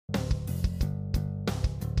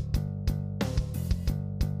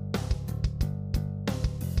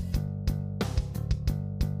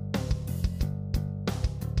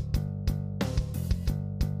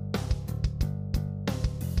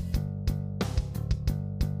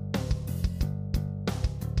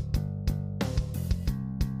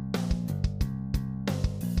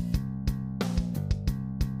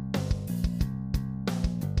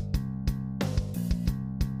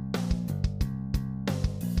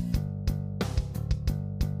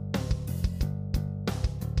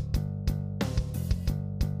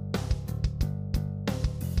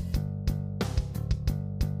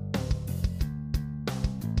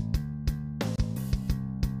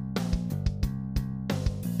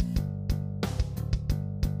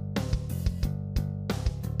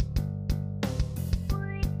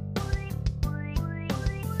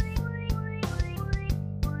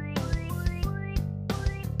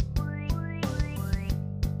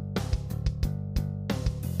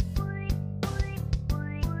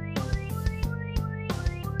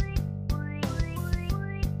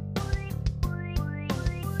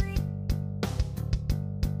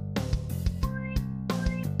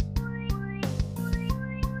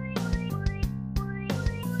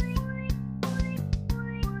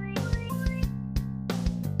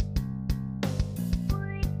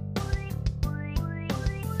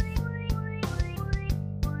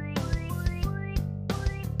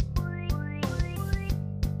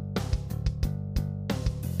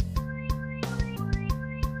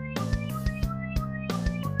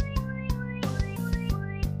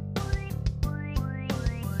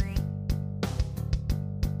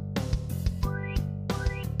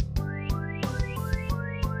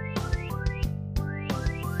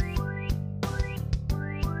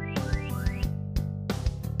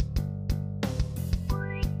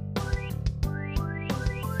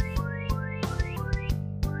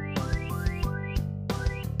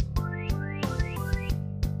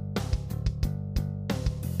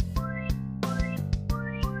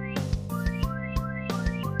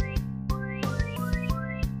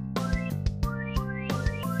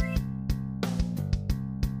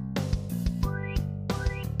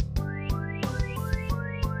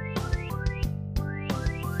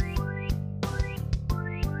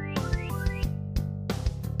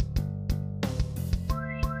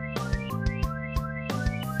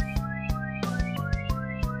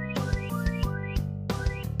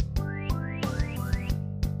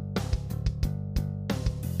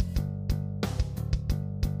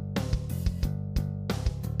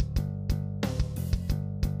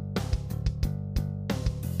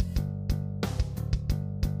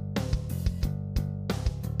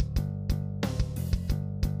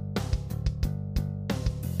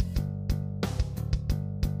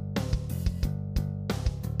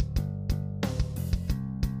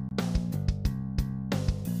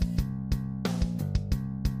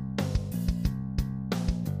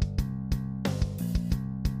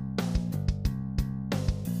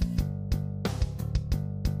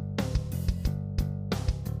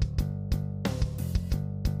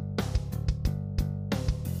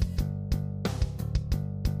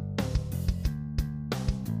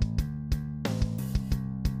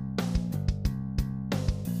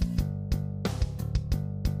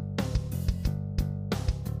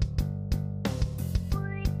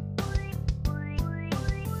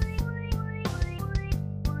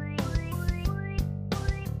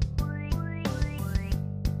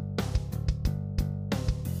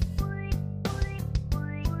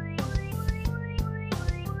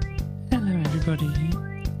everybody.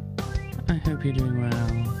 I hope you're doing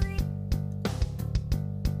well.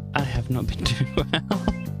 I have not been doing well.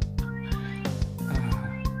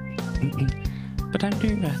 But I'm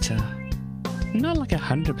doing better. Not like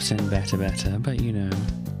 100% better, but you know.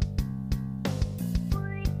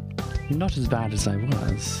 Not as bad as I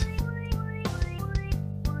was.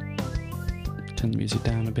 Turn the music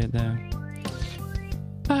down a bit there.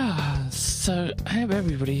 So I hope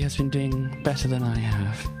everybody has been doing better than I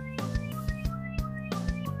have.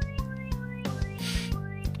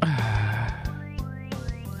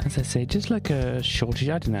 As I say, just like a shortage,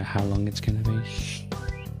 I don't know how long it's going to be.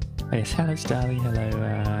 Oh yes, hello Starly,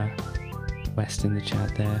 hello West in the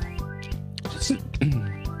chat there. Just,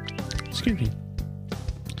 excuse me.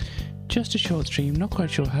 Just a short stream, not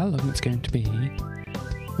quite sure how long it's going to be.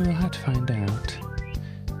 We will have to find out.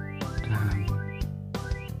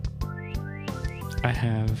 I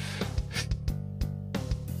have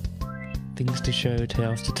things to show,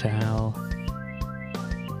 tales to tell.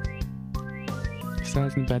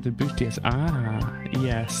 Stars in bed with boost, yes.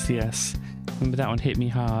 Yes. Remember that one hit me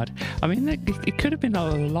hard. I mean, it could have been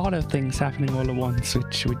a lot of things happening all at once,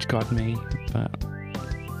 which got me. But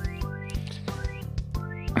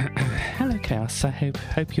hello, Chaos. I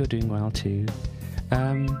hope you're doing well too.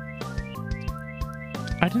 I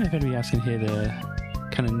don't know if anybody else can hear the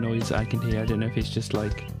kind of noise that I can hear. I don't know if it's just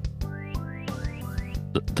like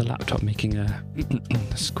the laptop making a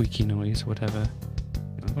squeaky noise or whatever.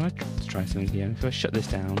 Let's try something here. If I shut this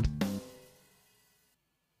down,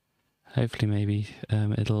 hopefully maybe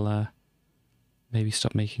it'll maybe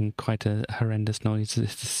stop making quite a horrendous noise.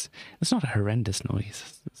 It's not a horrendous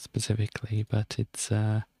noise specifically, but it's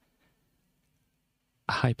a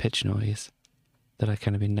high-pitched noise that I've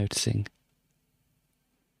kind of been noticing.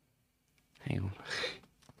 Hang on.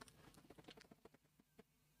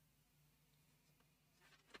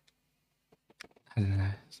 I don't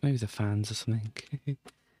know. Maybe the fans or something.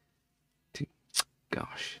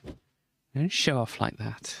 Gosh. Don't show off like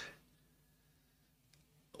that.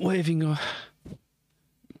 Waving your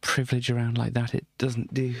privilege around like that, it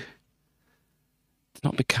doesn't do. It's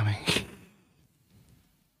not becoming.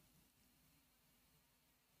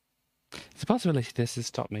 It's a possibility this has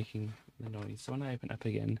stopped making the noise. So when I open up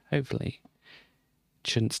again, hopefully it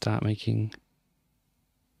shouldn't start making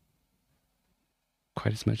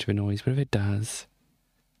quite as much of a noise. But if it does,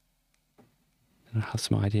 then I'll have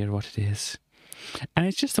some idea of what it is. And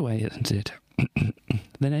it's just the way, isn't it?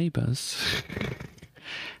 The neighbours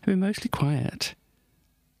have been mostly quiet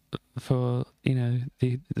for, you know,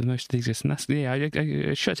 the most of the existence. Yeah, I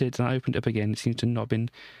shut it and I opened it up again. It seems to not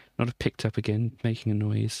have picked up again, making a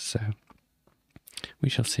noise. So we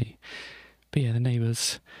shall see. But yeah, the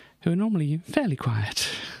neighbours, who are normally fairly quiet,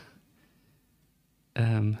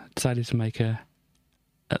 decided to make a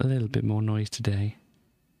little bit more noise today.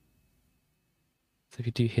 So if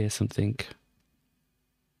you do hear something,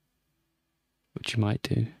 which you might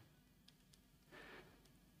do,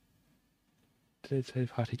 today's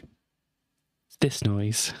party, this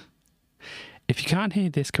noise. If you can't hear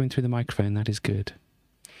this coming through the microphone, that is good.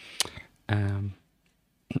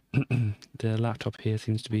 The laptop here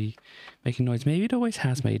seems to be making noise. Maybe it always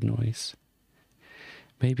has made noise.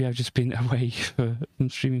 Maybe I've just been away from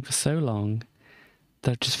streaming for so long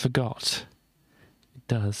that I just forgot. It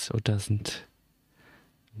does or doesn't.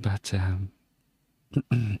 But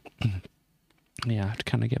yeah, I have to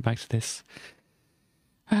kind of get back to this.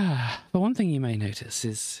 But one thing you may notice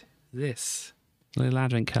is this little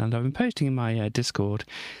advent calendar. I've been posting in my Discord.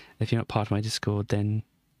 If you're not part of my Discord, then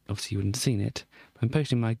obviously you wouldn't have seen it. But I'm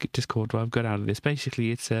posting in my Discord what I've got out of this.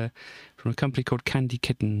 Basically, it's from a company called Candy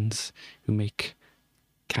Kittens, who make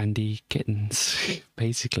candy kittens.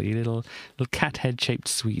 Basically, little cat head shaped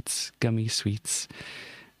sweets, gummy sweets,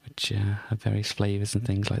 which have various flavours and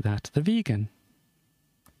things like that. They're vegan.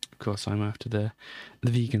 Of course, I'm after the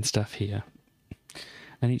vegan stuff here.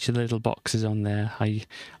 And each of the little boxes on there, I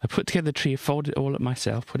put together the tree, fold it all up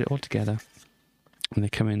myself, put it all together. And they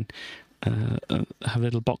come in, have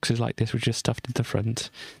little boxes like this, which are stuffed at the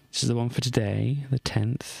front. This is the one for today, the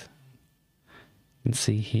 10th. You can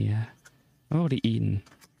see here. I've already eaten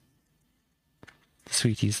the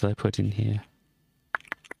sweeties that I put in here.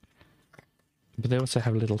 But they also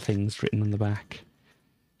have little things written on the back.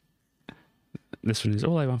 This one is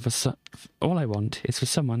all I want is for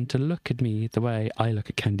someone to look at me the way I look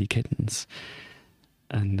at candy kittens.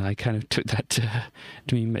 And I kind of took that to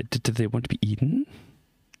mean, do they want to be eaten?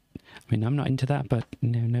 I mean, I'm not into that, but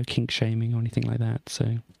no kink shaming or anything like that.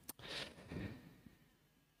 So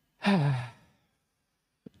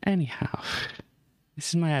anyhow, this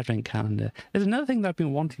is my advent calendar. There's another thing that I've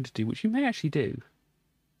been wanting to do, which you may actually do.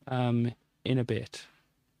 in a bit.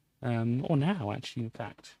 Or now, actually, in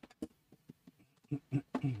fact.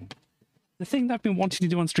 The thing that I've been wanting to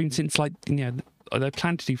do on stream since, like, you know, I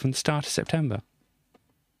planned to do from the start of September.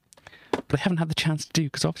 But I haven't had the chance to do,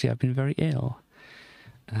 because obviously I've been very ill.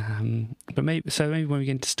 But maybe when we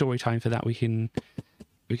get into story time for that, we can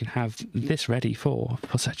have this ready for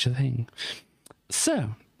such a thing.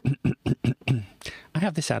 So, I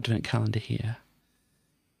have this advent calendar here.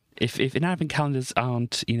 If advent calendars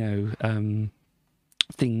aren't, you know,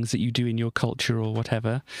 things that you do in your culture or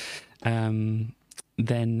whatever, then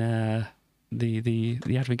the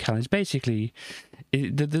advent calendar is basically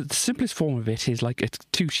the simplest form of it is like it's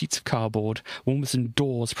 2 sheets of cardboard, one with some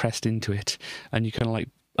doors pressed into it, and you kind of like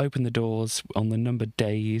open the doors on the numbered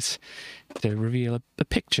days to reveal a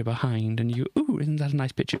picture behind, and you, ooh, isn't that a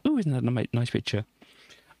nice picture? Ooh, isn't that a nice picture?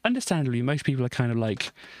 Understandably, most people are kind of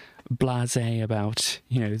like blasé about,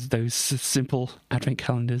 you know, those simple advent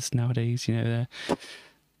calendars nowadays. You know,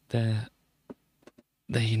 they're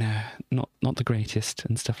you know, not the greatest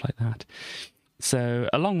and stuff like that. So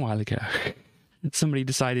a long while ago, somebody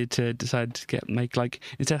decided to make like,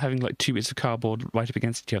 instead of having like 2 bits of cardboard right up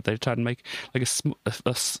against each other, they tried to make like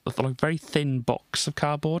a very thin box of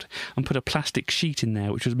cardboard and put a plastic sheet in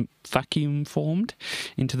there, which was vacuum formed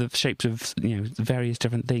into the shapes of, you know, various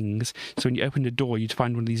different things. So when you opened a door, you'd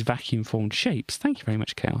find one of these vacuum formed shapes. Thank you very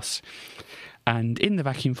much, Chaos. And in the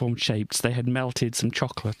vacuum formed shapes, they had melted some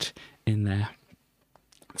chocolate in there.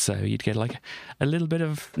 So you'd get like a little bit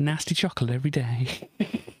of nasty chocolate every day.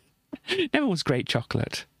 Never was great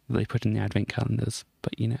chocolate that they put in the advent calendars,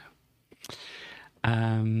 but you know.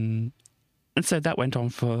 And so that went on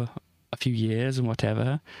for a few years and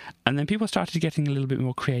whatever. And then people started getting a little bit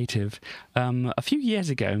more creative. A few years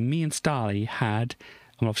ago, me and Starly had,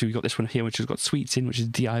 well, obviously we got this one here, which has got sweets in, which is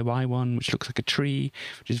a DIY one, which looks like a tree,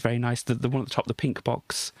 which is very nice. The one at the top, the pink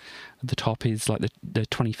box at the top, is like the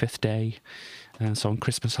 25th day. So on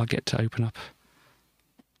Christmas, I'll get to open up.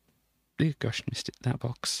 Oh, gosh, missed it, that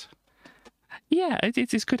box. Yeah,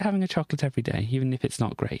 it's good having a chocolate every day, even if it's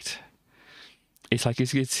not great. It's like,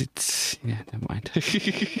 it's yeah, never mind.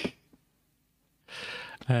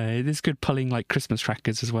 It is good pulling like Christmas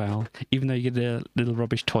crackers as well, even though you get a little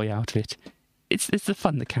rubbish toy out of it. It's the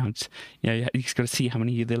fun that counts. You know, you just got to see how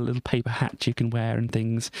many of the little paper hats you can wear and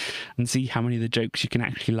things, and see how many of the jokes you can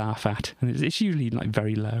actually laugh at. And it's usually like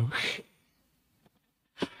very low.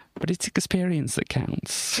 But it's experience that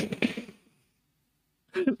counts.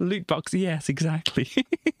 Loot box, yes, exactly.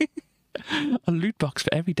 A loot box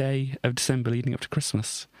for every day of December leading up to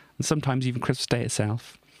Christmas, and sometimes even Christmas Day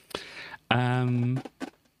itself.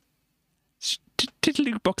 Did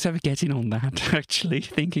Loot Box ever get in on that, actually,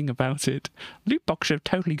 thinking about it? Loot Box should have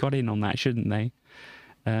totally got in on that, shouldn't they?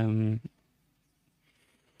 But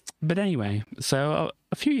anyway, so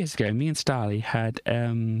a few years ago, me and Starly had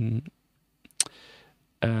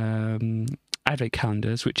advent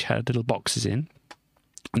calendars which had little boxes in.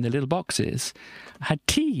 And the little boxes had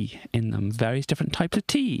tea in them, various different types of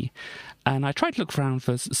tea. And I tried to look around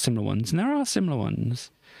for similar ones, and there are similar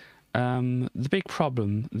ones. The big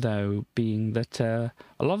problem, though, being that a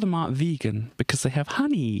lot of them aren't vegan because they have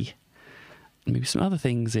honey. Maybe some other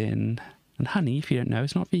things in. And honey, if you don't know,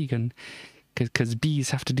 is not vegan. Because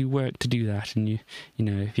bees have to do work to do that. And, you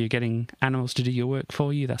know, if you're getting animals to do your work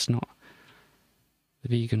for you, that's not the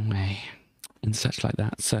vegan way. And such like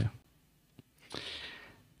that, so...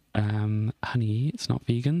 honey, it's not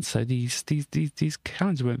vegan, so these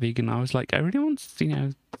calendars weren't vegan. I was like, I really want, you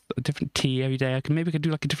know, a different tea every day. Maybe I could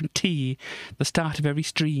do like a different tea at the start of every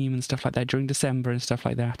stream and stuff like that during December and stuff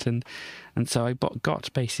like that. And so I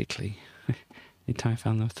got basically the time I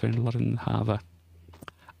found them throwing a lot in the harbour.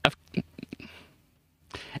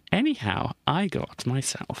 Anyhow, I got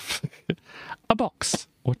myself a box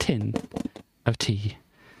or tin of tea,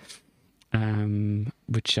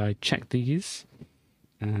 which I checked these.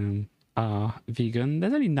 Are vegan.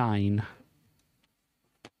 There's only 9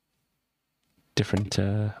 different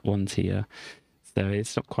ones here, so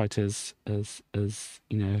it's not quite as you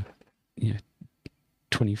know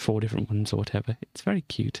 24 different ones or whatever. It's very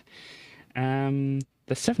cute. The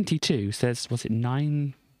 72 says, was it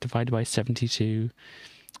 9 divided by 72?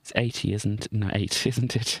 It's 80, isn't it? No, 8,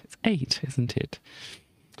 isn't it? It's 8, isn't it?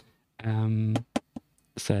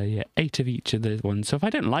 So yeah, 8 of each of the ones. So if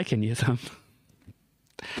I don't like any of them,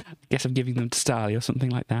 I guess I'm giving them to Starly or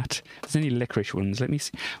something like that. If there's any licorice ones, let me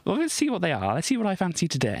see. Well, let's see what they are. Let's see what I fancy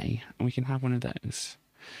today, and we can have one of those.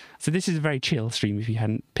 So this is a very chill stream, if you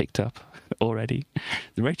hadn't picked up already.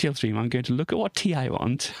 It's a very chill stream. I'm going to look at what tea I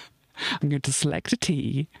want. I'm going to select a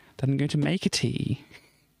tea. Then I'm going to make a tea.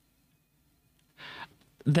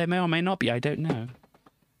 There may or may not be, I don't know.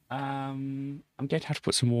 I'm going to have to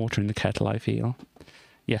put some water in the kettle, I feel.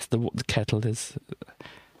 Yes, the kettle is...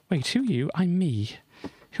 Wait, who are you? I'm me.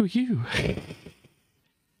 Who are you?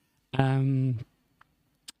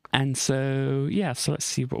 And so, yeah, so let's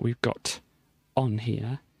see what we've got on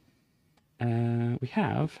here. We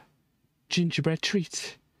have gingerbread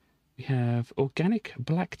treat. We have organic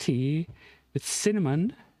black tea with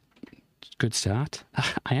cinnamon. Good start.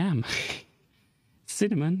 I am.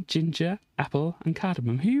 Cinnamon, ginger, apple, and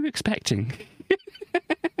cardamom. Who are you expecting?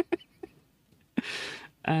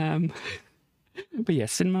 But yeah,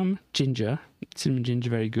 cinnamon, ginger,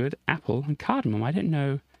 very good. Apple and cardamom. I don't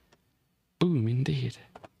know. Boom, indeed.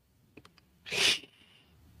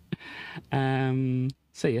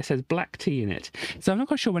 So yeah, it says black tea in it. So I'm not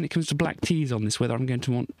quite sure when it comes to black teas on this whether I'm going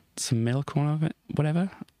to want some milk or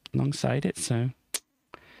whatever alongside it. So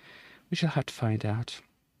we shall have to find out.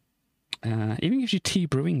 Even gives you tea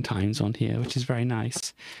brewing times on here, which is very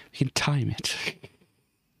nice. We can time it.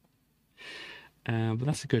 But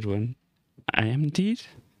that's a good one. I am indeed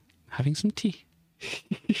having some tea.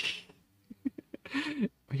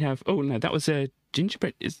 We have... Oh, no, that was a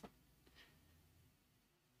gingerbread.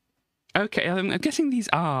 Okay, I'm guessing these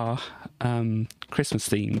are Christmas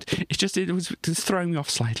themed. It's just, it was just throwing me off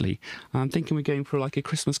slightly. I'm thinking we're going for like a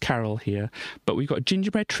Christmas carol here. But we've got a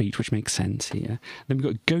gingerbread treat, which makes sense here. Then we've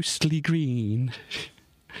got ghostly green.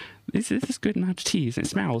 This is good amount of teas. It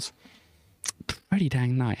smells pretty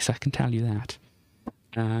dang nice, I can tell you that.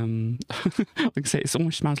 Like I say, it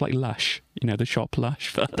almost smells like Lush, you know, the shop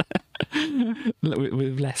Lush, but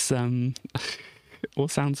with less, all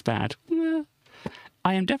sounds bad.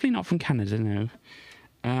 I am definitely not from Canada, no.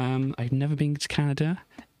 I've never been to Canada.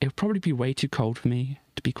 It would probably be way too cold for me,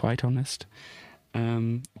 to be quite honest.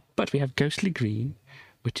 But we have Ghostly Green,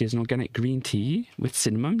 which is an organic green tea with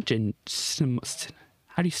cinnamon,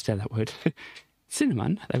 how do you spell that word?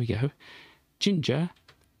 Cinnamon, there we go. Ginger,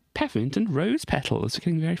 peppermint and rose petals. We're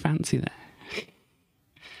getting very fancy there.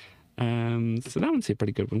 So that one's a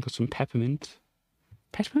pretty good one. Got some peppermint,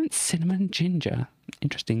 cinnamon, ginger.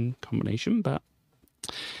 Interesting combination, but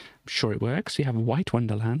I'm sure it works. We have White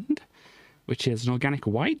Wonderland, which is an organic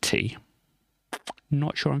white tea.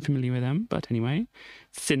 Not sure I'm familiar with them, but anyway.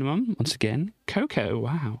 Cinnamon, once again. Cocoa,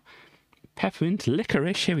 wow. Peppermint,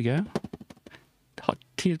 licorice, here we go. Hot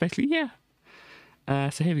tea is basically, yeah.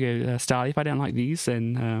 So here we go, Starly. If I don't like these,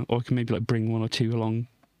 then, or I can maybe like bring one or two along,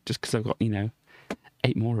 just because I've got, you know,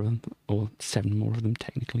 8 more of them, or 7 more of them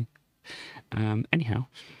technically. Anyhow,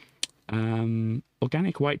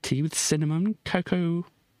 organic white tea with cinnamon, cocoa,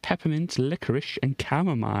 peppermint, licorice, and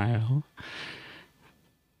chamomile.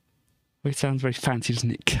 Well, it sounds very fancy,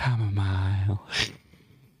 doesn't it? Chamomile.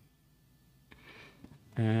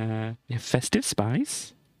 We have festive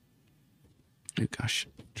spice. Oh gosh,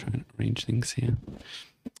 trying to arrange things here.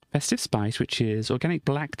 Festive spice, which is organic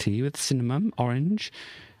black tea with cinnamon, orange.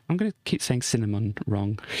 I'm going to keep saying cinnamon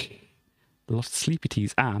wrong. A lot of sleepy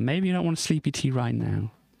teas. Maybe you don't want a sleepy tea right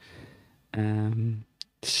now.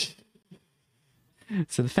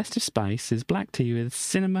 So the festive spice is black tea with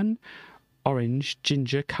cinnamon, orange,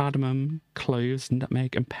 ginger, cardamom, cloves,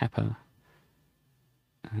 nutmeg, and pepper.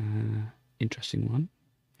 Interesting one.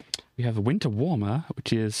 We have a winter warmer,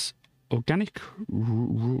 which is organic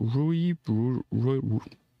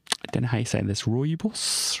I don't know how you say this.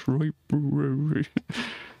 Rooibos?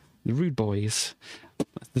 The Rude Boys.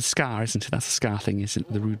 The Scar, isn't it? That's the Scar thing, isn't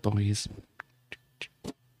it? The Rude Boys.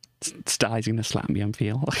 Star's going to slap me, I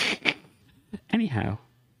feel. Anyhow,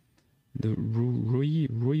 the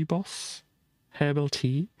Rooibos herbal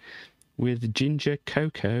tea with ginger,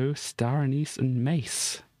 cocoa, star anise, and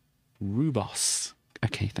mace. Rooibos.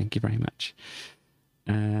 Okay, thank you very much.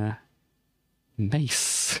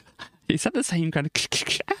 Mace. Is that the same kind of...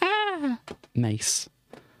 Mace.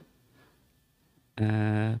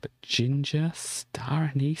 But ginger,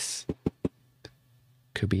 star anise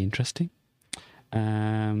could be interesting. We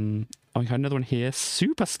have another one here,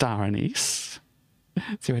 super star anise.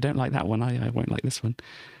 See, I don't like that one. I won't like this one.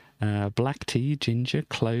 Black tea, ginger,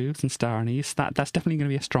 cloves, and star anise. That's definitely going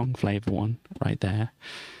to be a strong flavour one right there.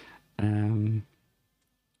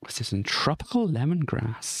 What's this one? Tropical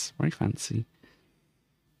lemongrass. Very fancy.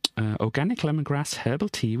 Organic lemongrass herbal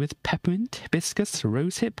tea with peppermint, hibiscus,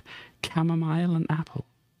 rosehip, chamomile, and apple.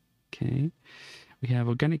 Okay. We have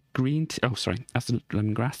organic green tea. Oh, sorry. That's the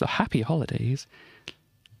lemongrass. The Happy Holidays.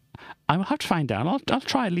 I will have to find out. I'll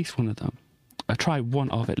try at least one of them. I'll try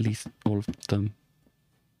one of at least all of them.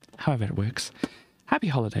 However it works. Happy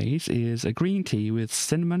Holidays is a green tea with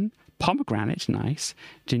cinnamon, pomegranate, nice,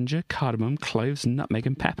 ginger, cardamom, cloves, nutmeg,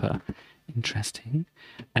 and pepper. Interesting.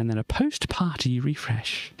 And then a post-party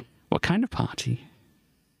refresh. What kind of party?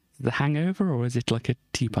 The Hangover, or is it like a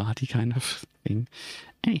tea party kind of thing?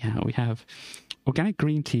 Anyhow, we have organic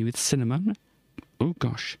green tea with cinnamon. Oh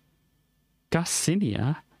gosh.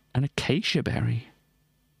 Garcinia and acacia berry.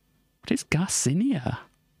 What is Garcinia?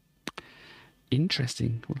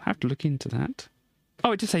 Interesting. We'll have to look into that.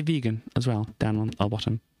 Oh, it did say vegan as well, down on our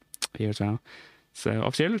bottom here as well. So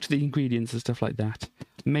obviously I looked at the ingredients and stuff like that.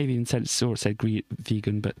 Maybe even said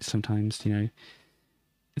vegan, but sometimes, you know,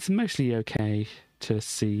 it's mostly okay to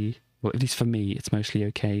see, well, at least for me, it's mostly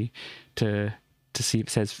okay to see if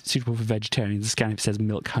it says suitable for vegetarians, scan if it says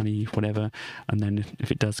milk, honey, whatever, and then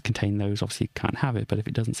if it does contain those, obviously you can't have it, but if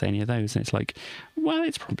it doesn't say any of those, then it's like, well,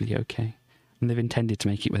 it's probably okay. And they've intended to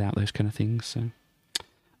make it without those kind of things, so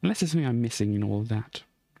unless there's something I'm missing in all of that.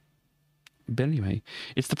 But anyway,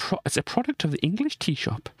 it's a product of the English tea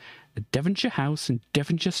shop at Devonshire House in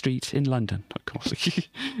Devonshire Street in London. Of course,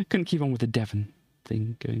 couldn't keep on with the Devon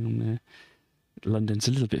thing going on there. London's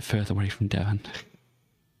a little bit further away from Devon,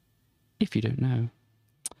 if you don't know.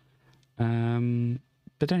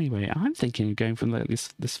 But anyway, I'm thinking of going for like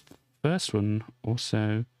this first one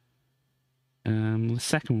also. The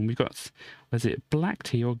second one, we've got, was it black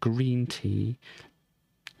tea or green tea?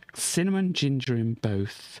 Cinnamon, ginger in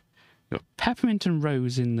both. We've got peppermint and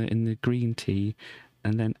rose in the green tea,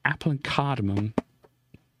 and then apple and cardamom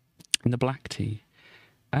in the black tea.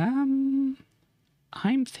 I'm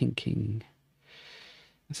thinking,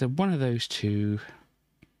 so one of those two.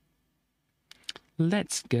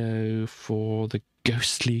 Let's go for the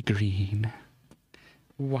ghostly green.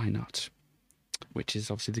 Why not? Which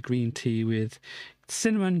is obviously the green tea with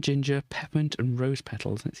cinnamon, ginger, peppermint, and rose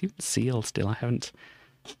petals. And it's even sealed still. I haven't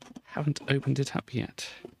opened it up yet.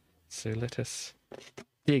 So let us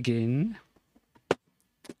dig in.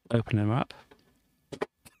 Open them up.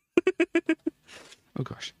 Oh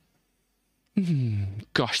gosh.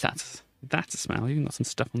 Gosh, that's a smell. Even got some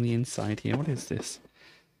stuff on the inside here. What is this?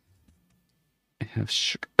 I have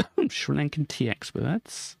Sri Lankan tea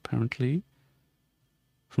experts, apparently.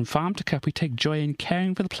 From farm to cup, we take joy in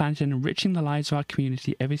caring for the planet and enriching the lives of our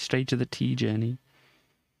community every stage of the tea journey.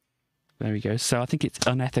 There we go. So I think it's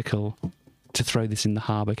unethical to throw this in the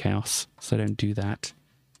harbour chaos, so don't do that.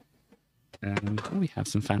 We have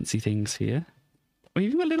some fancy things here.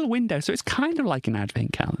 We've got a little window, so it's kind of like an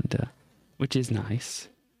advent calendar, which is nice.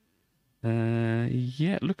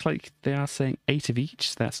 Yeah, it looks like they are saying 8 of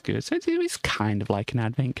each. So that's good. So it's kind of like an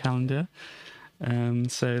advent calendar.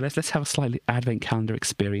 So let's have a slightly advent calendar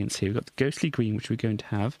experience here. We've got the ghostly green, which we're going to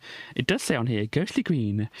have. It does say on here, ghostly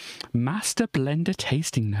green, master blender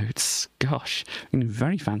tasting notes. Gosh, we're getting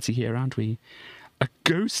very fancy here, aren't we? A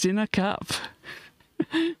ghost in a cup.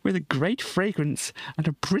 With a great fragrance and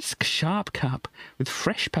a brisk, sharp cup with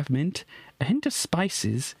fresh peppermint, a hint of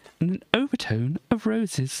spices, and an overtone of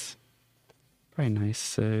roses. Very nice.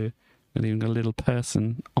 So we've even got a little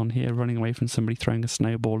person on here running away from somebody throwing a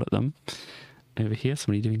snowball at them. Over here,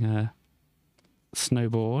 somebody doing a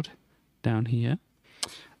snowboard down here.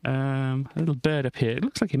 A little bird up here. It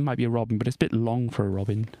looks like it might be a robin, but it's a bit long for a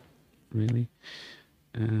robin, really.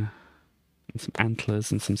 And some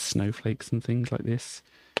antlers and some snowflakes and things like this.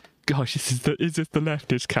 Gosh, is this the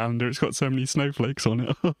leftist calendar? It's got so many snowflakes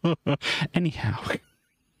on it. Anyhow.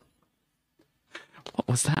 What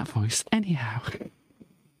was that voice? Anyhow.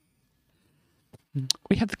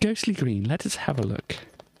 We have the ghostly green. Let us have a look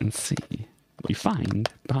and see what we find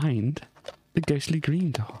behind the ghostly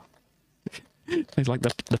green door. It's like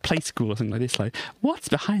the play school or something like this. Like, what's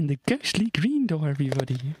behind the ghostly green door,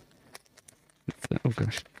 everybody? Oh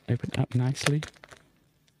gosh. Open it up nicely.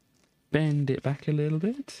 Bend it back a little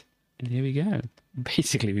bit. And here we go.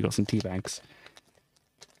 Basically, we've got some tea bags.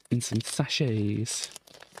 And some sachets.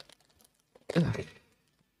 Ugh.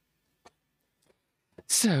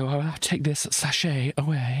 So, I'll have to take this sachet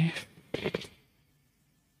away.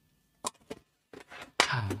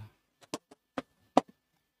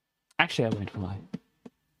 Actually, I won't lie.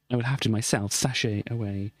 I will have to myself sachet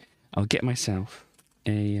away. I'll get myself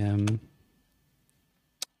a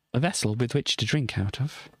vessel with which to drink out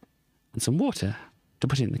of, and some water to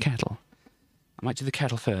put in the kettle. I might do the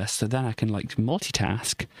kettle first, so then I can like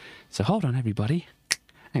multitask. So hold on, everybody.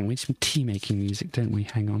 Hang on, we need some tea making music, don't we?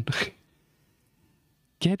 Hang on.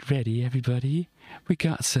 Get ready, everybody. We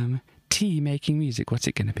got some tea making music. What's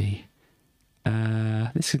it going to be?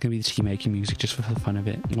 This is going to be the tea making music just for the fun of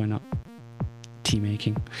it. Why not? Tea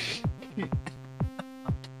making.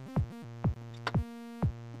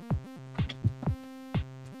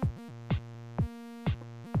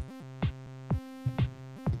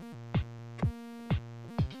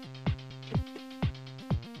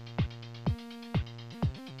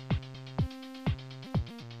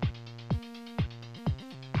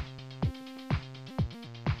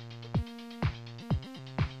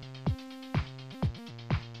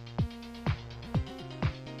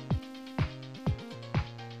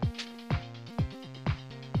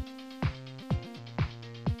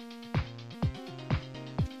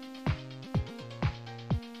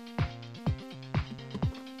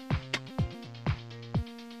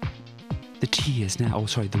 The tea is now, oh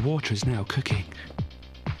sorry, the water is now cooking.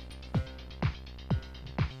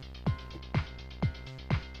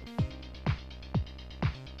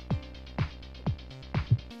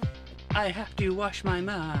 I have to wash my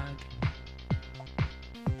mug.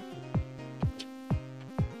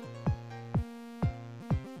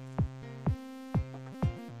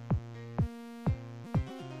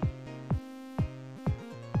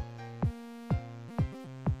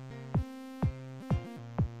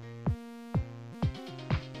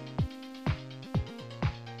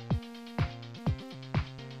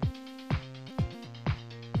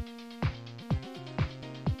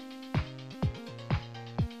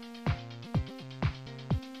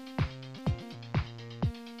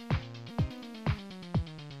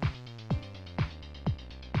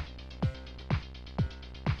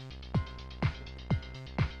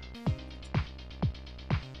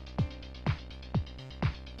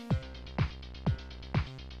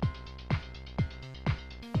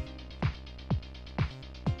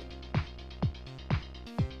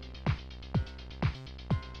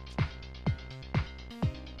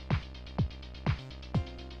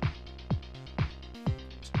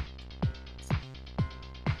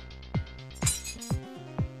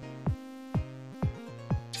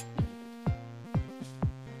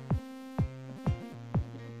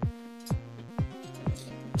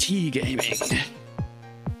 Tea gaming.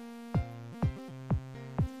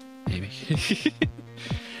 Maybe.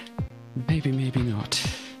 Maybe, maybe not.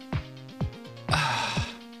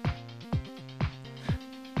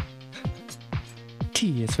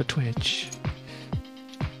 T is for Twitch.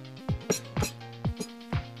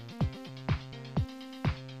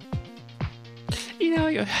 You know,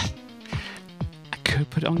 I could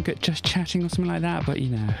put it on just chatting or something like that, but you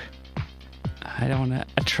know, I don't want to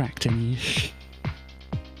attract any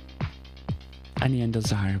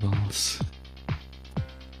undesirables.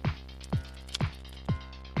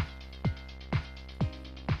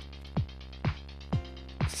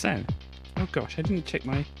 So, oh gosh, I didn't check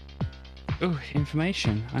my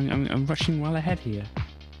information. I'm rushing well ahead here.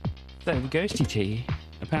 So the ghosty tea,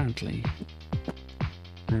 apparently,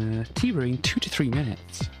 tea brewing 2 to 3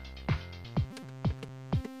 minutes.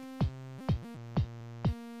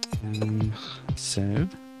 So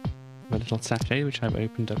a little sachet which I've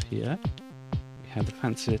opened up here. We have the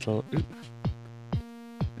fancy little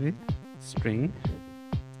string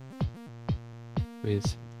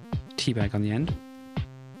with tea bag on the end.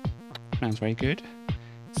 Smells very good.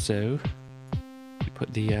 So we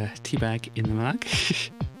put the tea bag in the mug.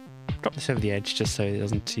 Drop this over the edge just so it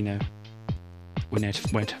doesn't, you know, we know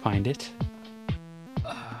where to find it.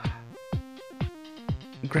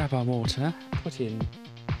 Grab our water, put in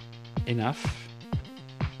enough.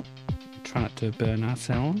 Try not to burn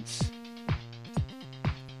ourselves.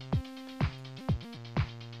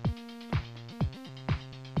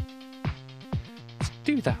 Let's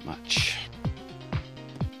do that much.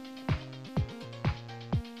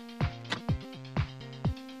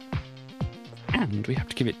 And we have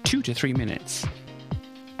to give it 2 to 3 minutes.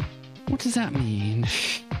 What does that mean?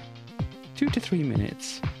 2 to 3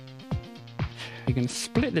 minutes. We're going to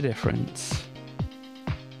split the difference.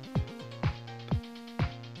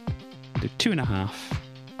 Do 2.5.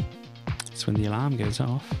 That's when the alarm goes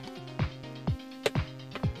off.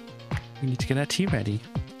 We need to get our tea ready.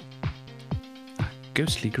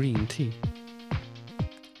 Ghostly green tea.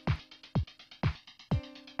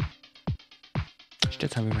 She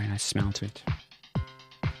does have a very nice smell to it.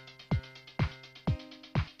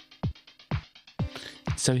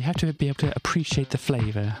 So you have to be able to appreciate the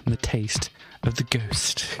flavour and the taste of the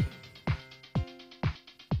ghost.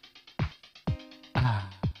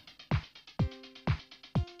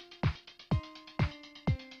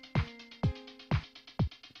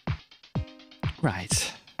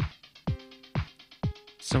 Right.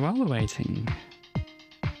 So while we're waiting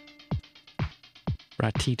for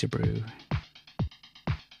our tea to brew,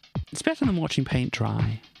 it's better than watching paint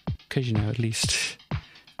dry, because you know, at least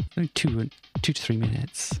only 2 to 3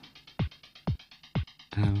 minutes.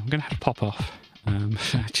 I'm going to have to pop off,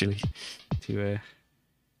 actually, to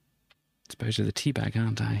dispose of the tea bag,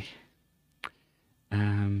 aren't I?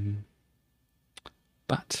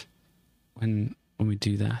 But when we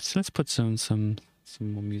do that, so let's put some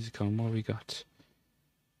more music on. What have we got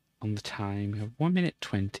on the time? We have 1 minute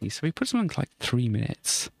 20, so we put something like 3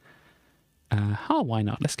 minutes. Oh, why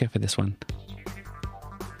not? Let's go for this one.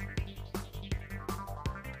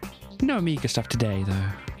 No Amiga stuff today, though,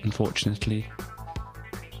 unfortunately.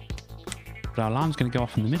 But our alarm's going to go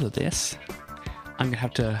off in the middle of this. I'm going to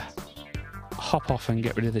have to hop off and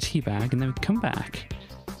get rid of the tea bag, and then we can come back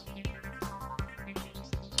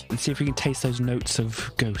and see if we can taste those notes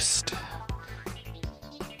of ghost.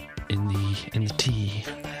 in the tea.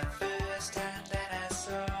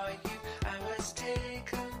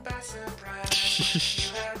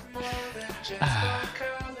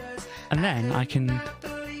 And then I can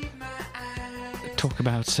talk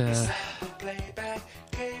about gosh,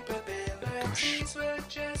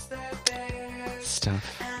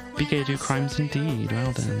 stuff. BK do crimes indeed.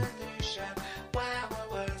 Well done.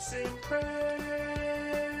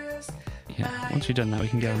 Yeah, once we've done that, we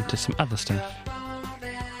can go on to some other stuff.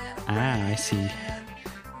 Ah, I see.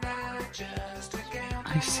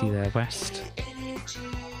 I see there, West.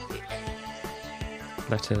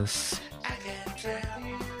 Let us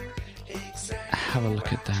have a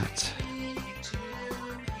look at that.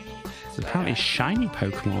 It's apparently a shiny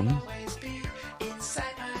Pokemon.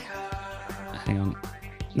 Hang on.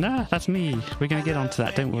 No, that's me. We're going to get onto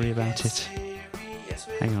that. Don't worry about it.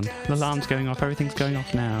 Hang on. The alarm's going off. Everything's going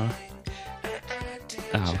off now.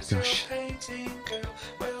 Oh, gosh. I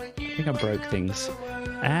think I broke things.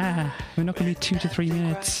 Ah, we're not going to be 2 to 3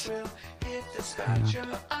 minutes. Hang on.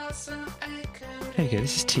 There you go.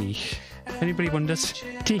 This is tea. Anybody wonders?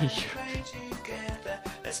 Tea.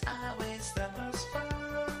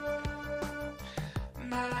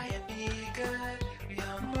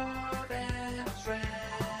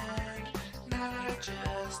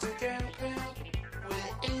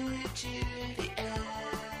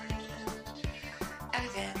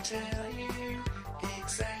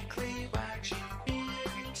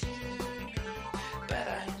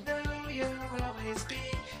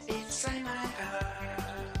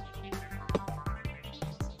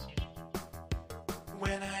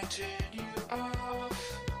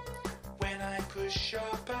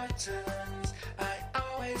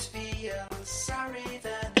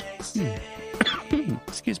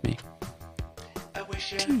 Excuse me. I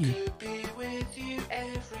wish I could be with you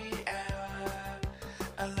every hour.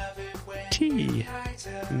 I love it when tea.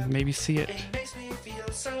 Maybe see it.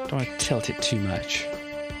 Don't want to tilt it too much.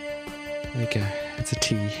 There we go. It's a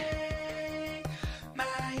tea.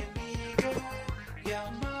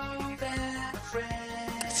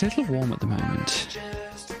 It's a little warm at the moment.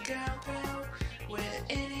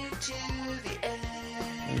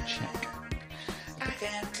 Let me check.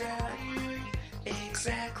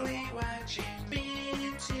 Exactly what you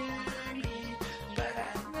mean to me, but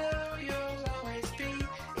I know you'll always be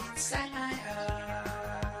inside my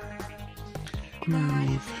heart.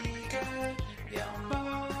 Groove.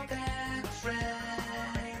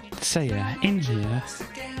 So yeah, in here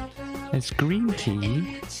there's green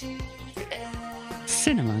tea,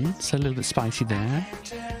 cinnamon, so a little bit spicy there,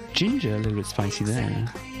 ginger, a little bit spicy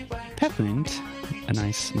there, peppermint, a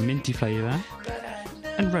nice minty flavour,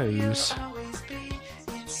 and rose.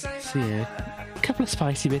 So yeah, a couple of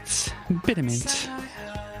spicy bits, a bit of mint,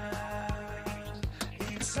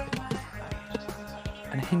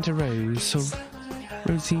 and a hint of rose, or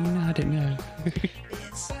rosina, I don't know.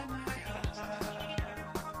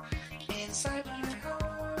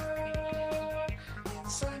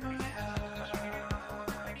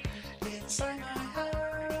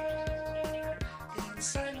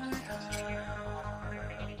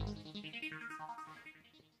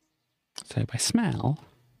 So by smell,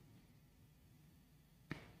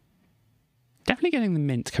 definitely getting the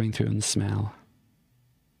mint coming through on the smell.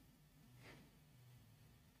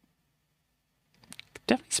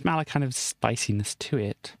 Definitely smell a kind of spiciness to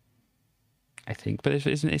it, I think. But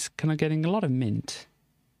it's kind of getting a lot of mint.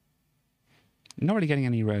 Not really getting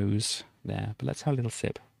any rose there, but let's have a little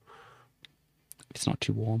sip. It's not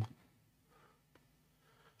too warm.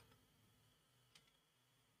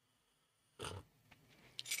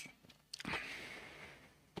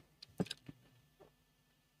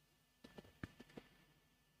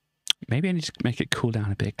 Maybe I need to make it cool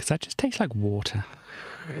down a bit, because that just tastes like water.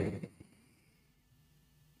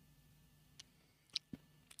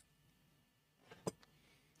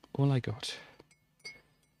 All I got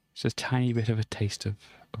is a tiny bit of a taste of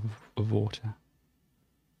water.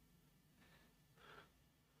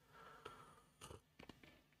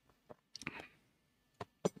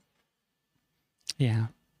 Yeah.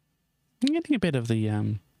 I'm getting a bit of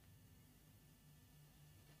the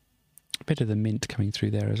mint coming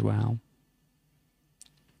through there as well.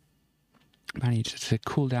 I need to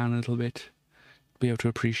cool down a little bit, be able to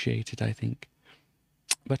appreciate it, I think.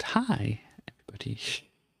 But hi, everybody.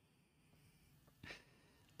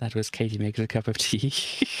 That was Katie makes a cup of tea.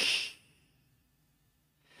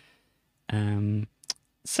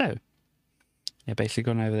 So, yeah, basically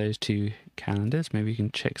gone over those two calendars. Maybe you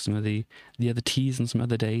can check some of the other teas on some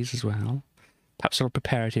other days as well. Perhaps I'll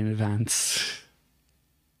prepare it in advance.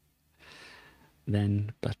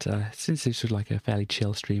 Then, but since this was like a fairly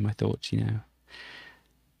chill stream, I thought, you know,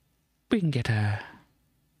 we can get I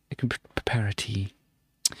can prepare a tea.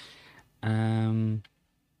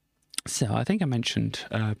 So I think I mentioned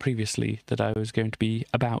previously that I was going to be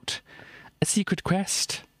about a secret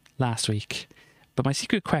quest last week, but my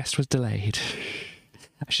secret quest was delayed.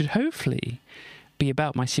 I should hopefully be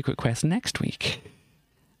about my secret quest next week,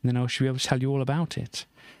 and then I should be able to tell you all about it.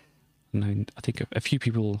 And I think a few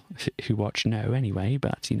people who watch know anyway,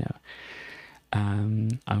 but you know,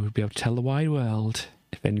 I would be able to tell the wide world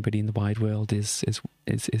if anybody in the wide world is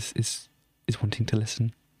wanting to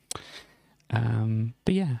listen.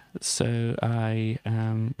 But yeah, so I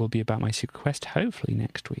will be about my secret quest hopefully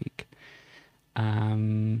next week.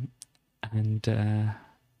 And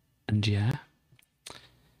yeah,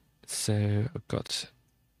 so I've got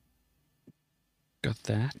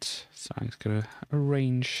that. So I'm just gonna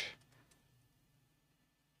arrange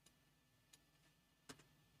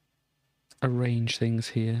things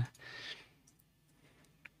here.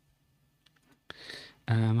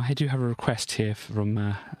 I do have a request here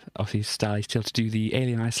from obviously Starly still to do the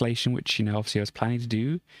Alien Isolation, which, you know, obviously I was planning to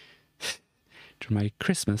do during my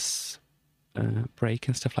Christmas break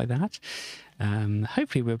and stuff like that.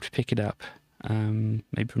 Hopefully we'll be able to pick it up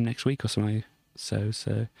maybe from next week or something.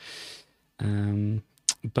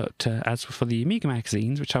 But as for the Amiga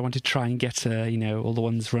magazines, which I wanted to try and get, you know, all the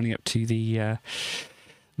ones running up to the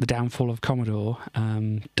downfall of Commodore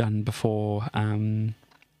done before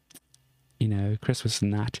you know, Christmas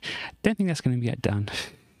and that. Don't think that's going to get done.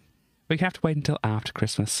 We have to wait until after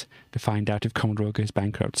Christmas to find out if Commodore goes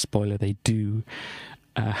bankrupt. Spoiler, they do.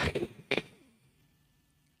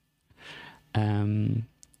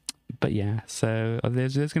 But yeah, so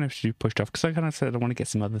there's going to have to be pushed off because I kind of said I want to get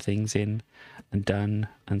some other things in and done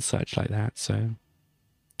and such like that. So,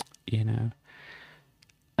 you know,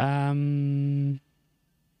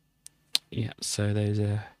 yeah. So those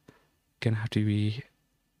are going to have to be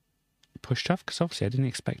pushed off because obviously I didn't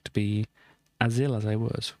expect to be as ill as I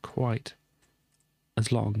was for quite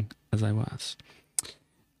as long as I was.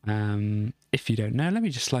 If you don't know, let me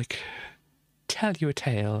just like tell you a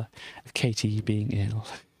tale of Katie being ill.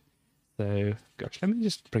 So, gosh, let me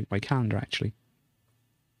just bring my calendar actually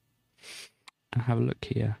and have a look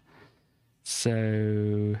here.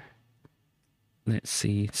 So, let's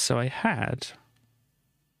see. So I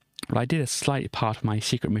did a slight part of my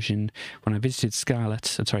secret mission when I visited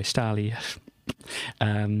Starly,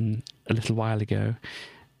 a little while ago,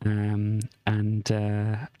 and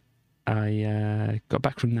I got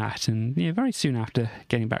back from that, and yeah, very soon after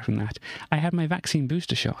getting back from that, I had my vaccine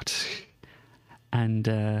booster shot, and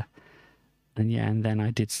then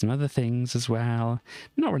I did some other things as well,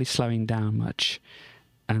 not really slowing down much,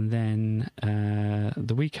 and then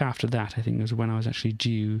the week after that, I think was when I was actually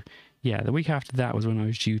due. Yeah, the week after that was when I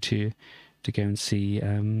was due to go and see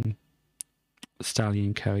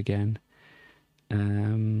Starly & Co. again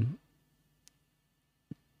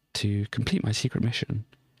to complete my secret mission.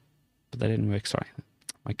 But that didn't work. Sorry,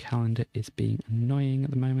 my calendar is being annoying at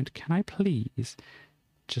the moment. Can I please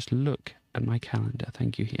just look at my calendar?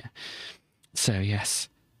 Thank you here. So, yes.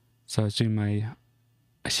 So I was doing my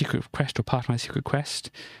secret quest, or part of my secret quest.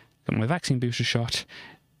 Got my vaccine booster shot.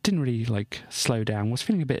 Didn't really like slow down. Was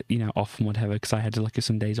feeling a bit, you know, off and whatever because I had like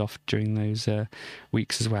some days off during those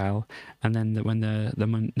weeks as well. And then when the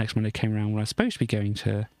next Monday came around, when I was supposed to be going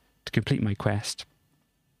to complete my quest,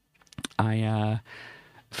 I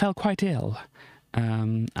fell quite ill,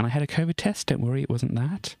 and I had a COVID test. Don't worry, it wasn't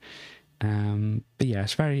that. But yeah,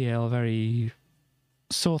 it's very ill, very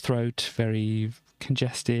sore throat, very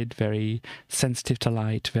congested, very sensitive to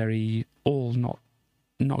light, very all not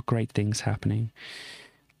great things happening.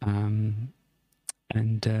 And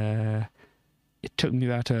it took me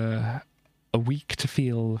about a week to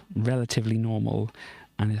feel relatively normal,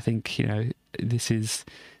 and I think, you know, this is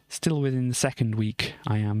still within the second week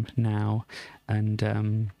I am now,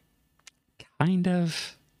 and kind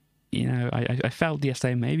of, you know, I felt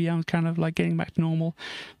yesterday maybe I'm kind of like getting back to normal.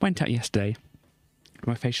 Went out yesterday,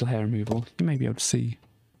 my facial hair removal. You may be able to see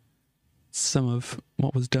some of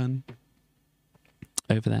what was done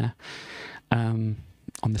over there.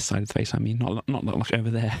 On this side of the face, I mean, not like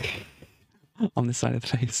over there. On this side of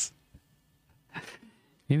the face.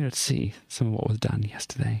 Maybe let's see some of what was done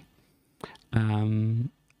yesterday.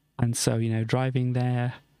 And so, you know, driving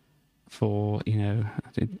there for, you know,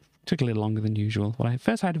 it took a little longer than usual. Well, I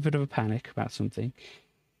first had a bit of a panic about something,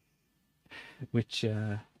 which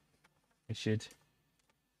I should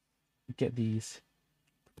get these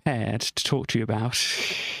prepared to talk to you about.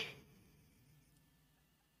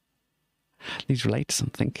 These relate to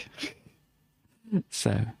something.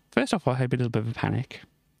 So, first off, I had a little bit of a panic.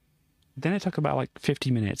 Then it took about like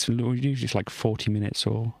 50 minutes, usually it's like 40 minutes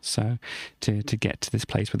or so to get to this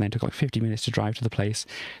place, but then it took like 50 minutes to drive to the place.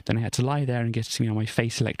 Then I had to lie there and get my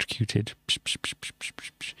face electrocuted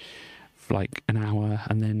for like an hour,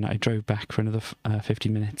 and then I drove back for another 50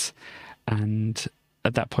 minutes. And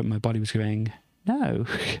at that point my body was going, no,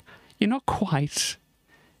 you're not quite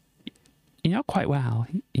well,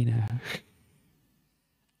 you know.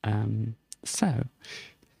 So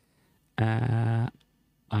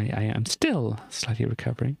I am still slightly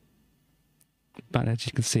recovering, but as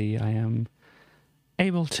you can see, I am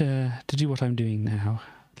able to do what I'm doing now,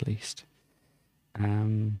 at least.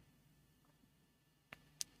 And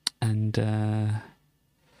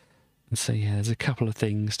so yeah, there's a couple of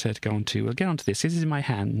things to go on to. We'll get onto this. This is in my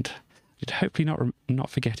hand. I'd hopefully not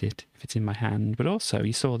forget it if it's in my hand. But also,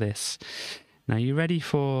 you saw this. Now, you ready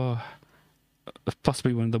for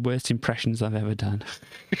possibly one of the worst impressions I've ever done?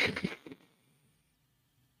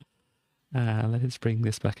 Let us bring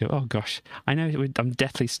this back up. Oh gosh, I know I'm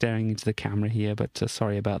deathly staring into the camera here, but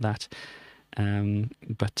sorry about that.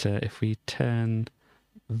 But if we turn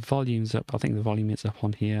volumes up, I think the volume is up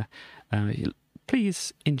on here.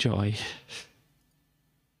 Please enjoy.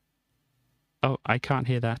 Oh, I can't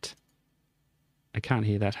hear that. I can't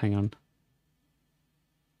hear that. Hang on.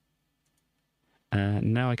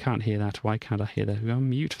 No, I can't hear that. Why can't I hear that? We're on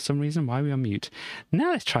mute for some reason. Why are we on mute?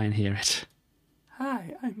 Now let's try and hear it.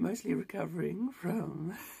 Hi, I'm mostly recovering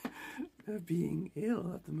from being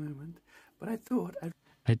ill at the moment, but I thought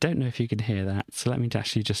I don't know if you can hear that, so let me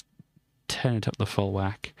actually just turn it up the full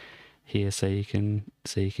whack here so you can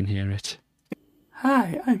hear it.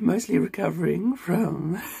 Hi, I'm mostly recovering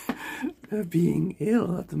from being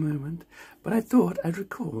ill at the moment, but I thought I'd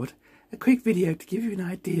record a quick video to give you an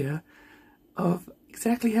idea of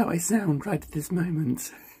exactly how I sound right at this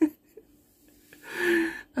moment.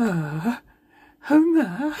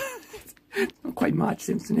 Homer! Not quite Marge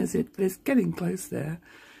Simpson, is it? But it's getting close there.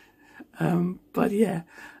 But yeah,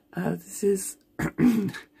 this is,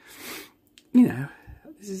 you know,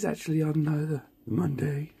 this is actually on the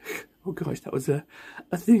Monday. Oh gosh, that was a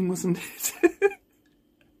thing, wasn't it?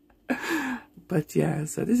 But yeah,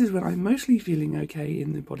 so this is when I'm mostly feeling okay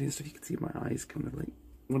in the body and stuff. You can see my eyes kind of like,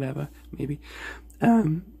 whatever, maybe.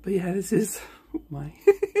 But yeah, this is my...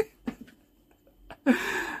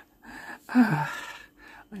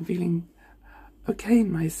 I'm feeling okay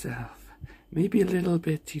in myself. Maybe a little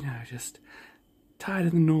bit, you know, just tired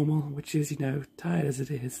of the normal, which is, you know, tired as it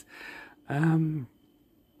is.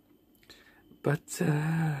 But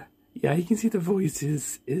yeah, you can see the voice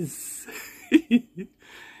is is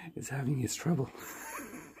having his trouble.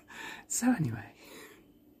 So anyway.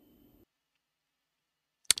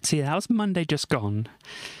 See, that was Monday just gone.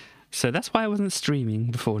 So that's why I wasn't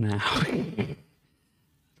streaming before now.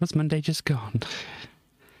 That's Monday just gone.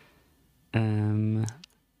 And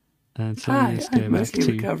so Hi, I'm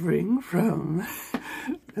mostly recovering from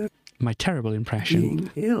my terrible impression. Being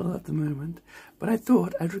ill at the moment, but I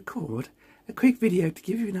thought I'd record a quick video to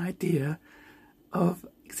give you an idea of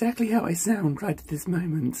exactly how I sound right at this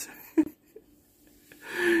moment.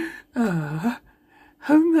 Homer,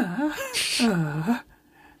 Homer,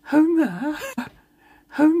 Homer,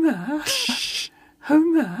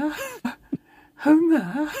 Homer,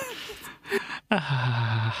 Homer.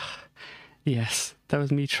 Yes, that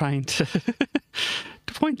was me trying to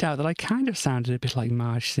to point out that I kind of sounded a bit like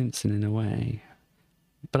Marge Simpson in a way.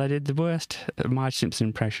 But I did the worst Marge Simpson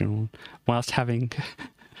impression whilst having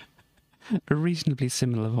a reasonably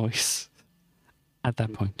similar voice at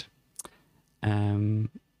that point. So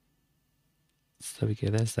we go,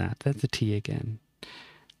 there's that. There's the T again.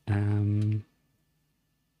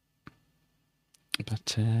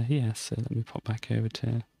 But yeah, so let me pop back over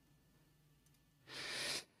to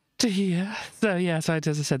here. So yeah, so as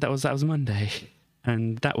I said, that was Monday.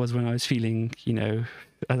 And that was when I was feeling, you know,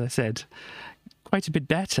 as I said, quite a bit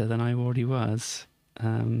better than I already was.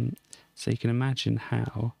 So you can imagine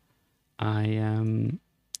how how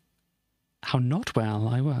not well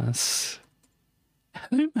I was.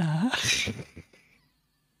 Homer.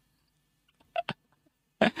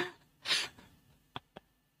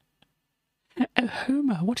 Oh,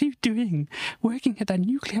 Homer, what are you doing? Working at that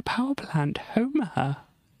nuclear power plant, Homer.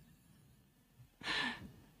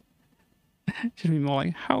 Should be more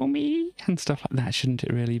like homie and stuff like that, shouldn't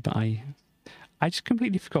it really? But I just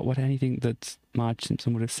completely forgot what anything that Marge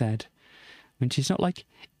Simpson would have said. When she's not like,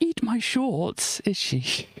 eat my shorts, is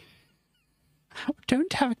she?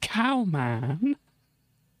 Don't have a cow, man.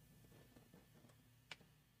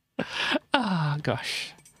 Ah,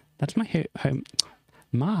 gosh. That's my home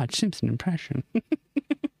Marge Simpson impression.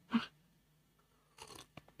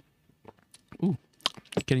 Ooh,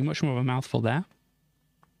 Getting much more of a mouthful there.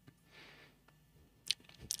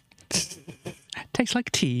 Tastes like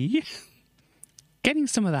tea. Getting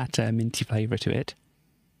some of that minty flavour to it.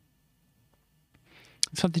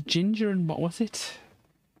 So the ginger and what was it?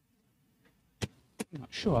 I'm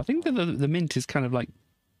not sure. I think the mint is kind of like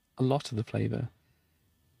a lot of the flavour.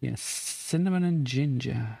 Yes, cinnamon and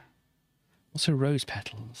ginger. Also rose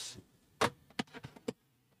petals. I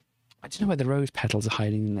don't know where the rose petals are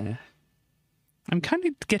hiding in there. I'm kind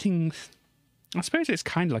of getting... I suppose it's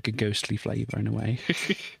kind of like a ghostly flavour in a way.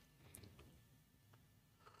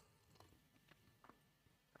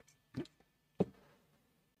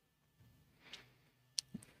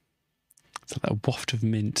 So that waft of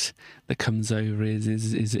mint that comes over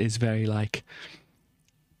is very like...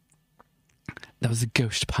 There was a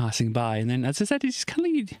ghost passing by, and then, as I said, it's just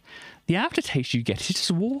kind of the aftertaste you get is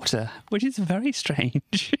just water, which is very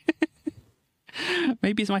strange.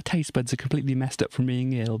 Maybe it's my taste buds are completely messed up from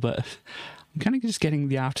being ill, but I'm kind of just getting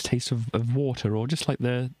the aftertaste of water, or just like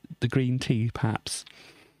the green tea, perhaps.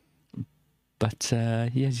 But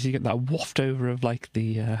yes, you get that waft over of like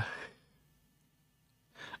the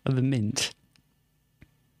mint,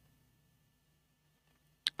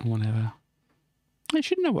 whatever. I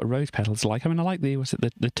should know what rose petals are like. I mean, I like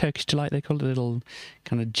the Turkish delight, they call it, the little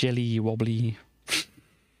kind of jelly wobbly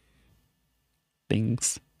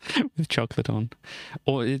things with chocolate on.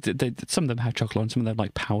 Or some of them have chocolate on, some of them have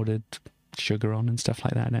like powdered sugar on and stuff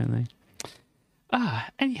like that, don't they?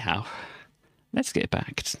 Anyhow, let's get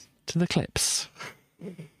back to the clips.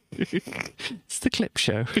 It's the clip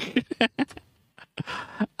show.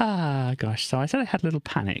 Gosh, so I said I had a little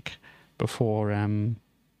panic before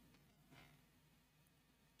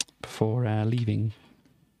leaving.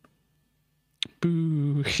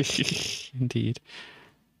 Boo. Indeed.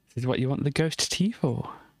 This is what you want the ghost tea for.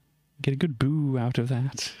 Get a good boo out of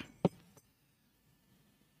that.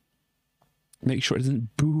 Make sure it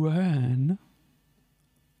doesn't burn.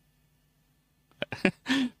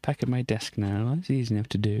 Back at my desk now. That's easy enough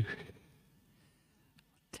to do.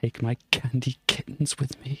 Take my candy kittens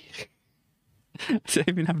with me. So I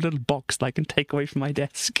even have a little box that I can take away from my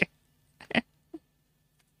desk.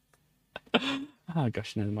 Oh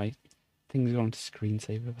gosh, no, my thing's gone to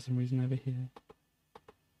screensaver for some reason over here.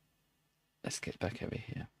 Let's get back over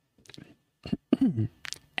here.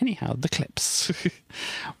 Anyhow, the clips.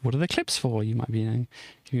 What are the clips for? You might be knowing.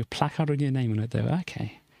 Give you a placard with your name on it though.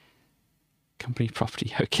 Okay. Company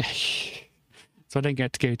property, okay. So I don't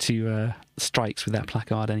get to go to strikes with that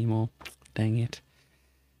placard anymore. Dang it.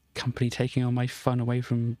 Company taking all my fun away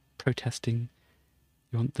from protesting.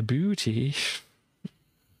 You want the booty?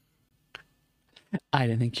 I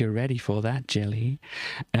don't think you're ready for that, Jelly.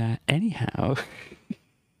 Anyhow.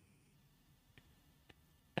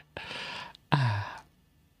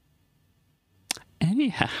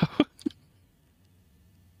 Anyhow.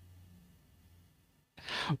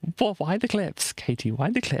 Well, why the clips, Katie?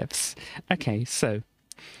 Why the clips? Okay, so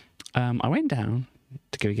I went down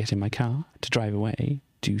to go get in my car to drive away,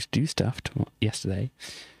 do stuff yesterday.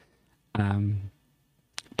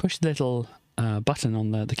 Push the little button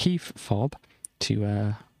on the key fob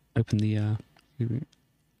to open the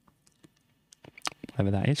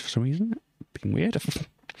whatever that is for some reason. Being weird.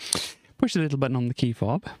 Push the little button on the key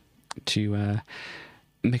fob to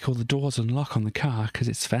make all the doors unlock on the car because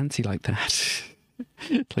it's fancy like that.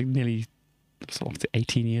 It's like nearly sort of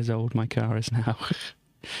 18 years old my car is now.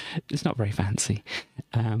 It's not very fancy.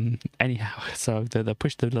 Anyhow, so they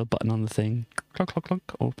push the little button on the thing, clunk, clunk, clunk,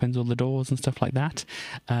 opens all the doors and stuff like that.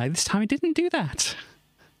 This time it didn't do that.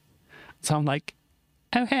 So I'm like,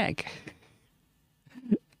 oh heck.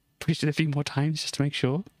 Pushed it a few more times just to make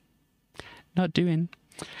sure. Not doing.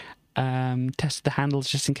 Tested the handles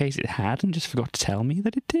just in case it had and just forgot to tell me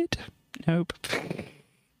that it did. Nope.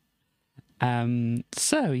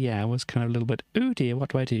 So yeah, I was kind of a little bit, oh dear, what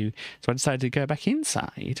do I do? So I decided to go back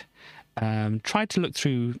inside, tried to look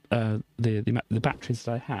through the batteries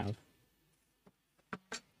that I have.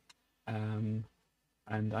 And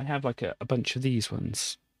I have like a bunch of these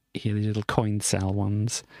ones here, these little coin cell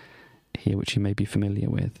ones here, which you may be familiar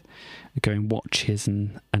with, going watches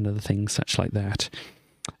and other things such like that.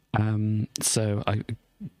 So I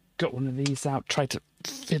got one of these out, tried to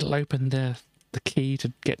fiddle open the key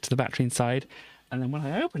to get to the battery inside, and then when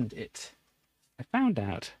I opened it, I found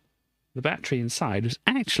out the battery inside was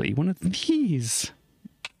actually one of these.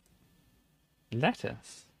 Let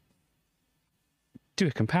us do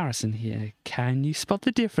a comparison here. Can you spot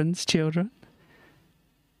the difference, children?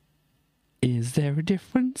 Is there a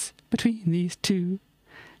difference between these two?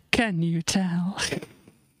 Can you tell?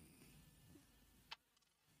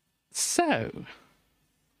 So,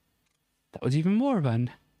 the that was even more of an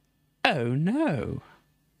oh no.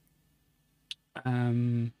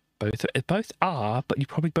 Both are, but you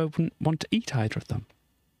probably both wouldn't want to eat either of them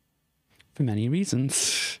for many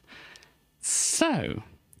reasons. So,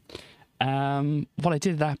 what I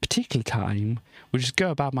did at that particular time was just go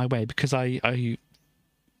about my way, because I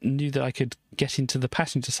knew that I could get into the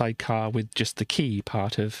passenger side car with just the key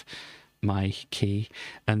part of my key,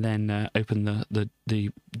 and then open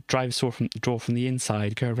the driver's drawer from the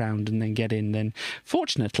inside, go around and then get in. Then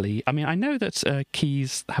fortunately, I mean, I know that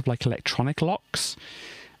keys have like electronic locks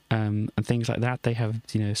and things like that. They have,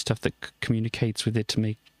 you know, stuff that communicates with it to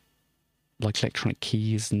make like electronic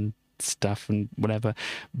keys and stuff and whatever.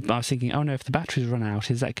 But I was thinking, oh no, if the batteries run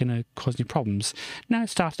out, is that going to cause any problems? No, it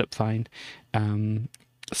started up fine.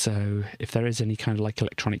 So if there is any kind of like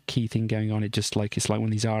electronic key thing going on, it's like one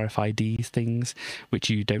of these RFID things, which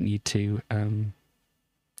you don't need to,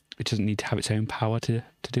 it doesn't need to have its own power to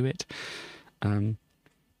do it.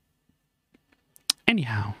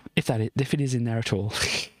 Anyhow, if it is in there at all,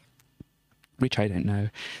 which I don't know,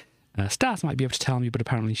 Stars might be able to tell me, but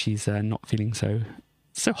apparently she's not feeling so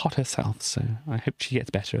hot herself. So I hope she gets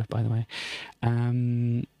better. By the way,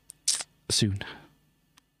 soon.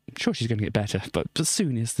 I'm sure she's going to get better, but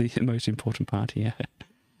soon is the most important part here.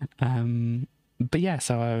 But yeah,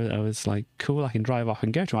 so I was like, cool, I can drive off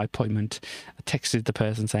and go to my appointment. I texted the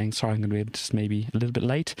person saying, sorry, I'm going to be just maybe a little bit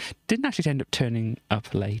late. Didn't actually end up turning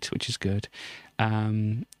up late, which is good.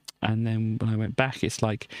 And then when I went back, it's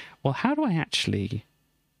like, well, how do I actually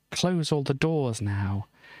close all the doors now?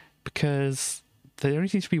 Because there only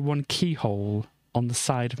seems to be one keyhole on the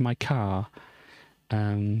side of my car.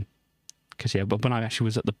 Because yeah, but when I actually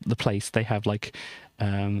was at the place, they have like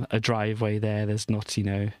a driveway there. There's not, you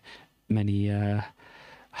know, many.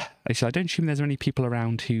 Actually, I don't assume there's many people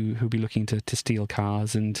around who'll be looking to steal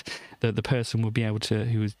cars, and the person will be able to,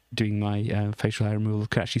 who was doing my facial hair removal,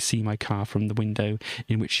 could actually see my car from the window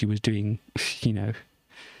in which she was doing, you know,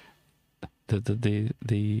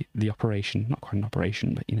 the operation. Not quite an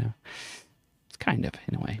operation, but you know, it's kind of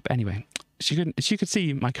in a way. But anyway, she could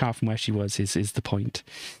see my car from where she was. Is the point.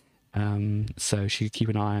 So she could keep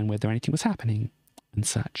an eye on whether anything was happening and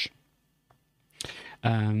such.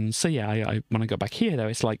 So yeah, I when I got back here though,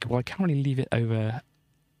 it's like, well, I can't really leave it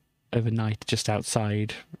overnight just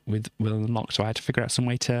outside with unlocked, so I had to figure out some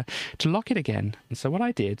way to lock it again. And so what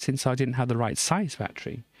I did, since I didn't have the right size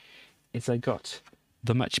battery, is I got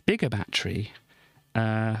the much bigger battery,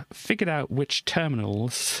 figured out which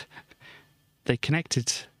terminals they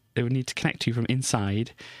would need to connect to from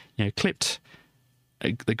inside, you know, clipped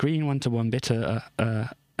the green one to one bit, a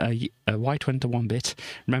white one to one bit,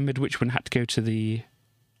 remembered which one had to go to the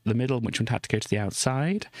middle, which one had to go to the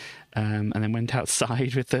outside, and then went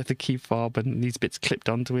outside with the key fob and these bits clipped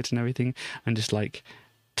onto it and everything, and just like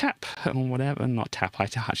tap on whatever, not tap, I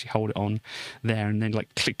had to actually hold it on there and then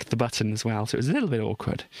like click the button as well, so it was a little bit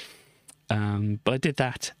awkward. But I did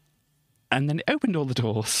that, and then it opened all the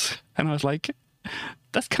doors, and I was like,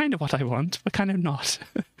 that's kind of what I want, but kind of not.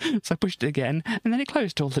 So I pushed it again, and then it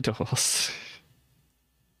closed all the doors.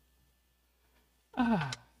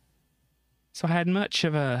 So I had much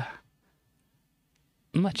of a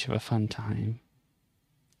fun time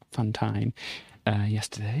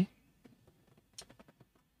yesterday.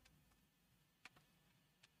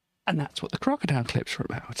 And that's what the crocodile clips were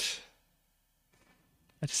about.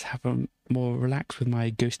 I just have a more relaxed with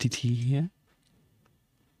my ghosty tea here.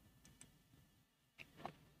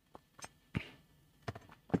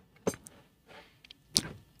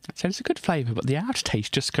 So it's a good flavour, but the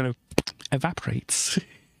aftertaste just kind of evaporates.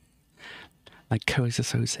 Like Coza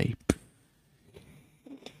Sose.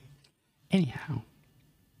 Anyhow.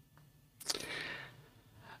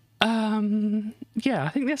 Yeah, I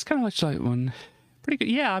think that's kind of much like one. Pretty good.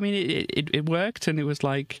 Yeah, I mean, it worked, and it was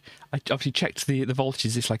like, I obviously checked the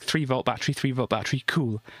voltages. It's like 3-volt battery,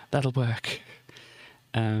 cool, that'll work.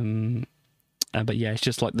 But yeah, it's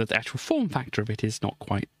just like the actual form factor of it is not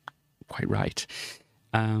quite right.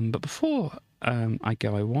 But before I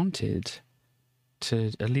go, I wanted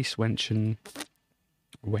to at least mention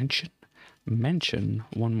one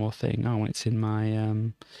more thing. Oh, it's in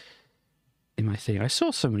my thing. I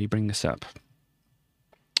saw somebody bring this up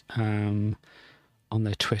on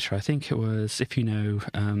their Twitter. I think it was, if you know,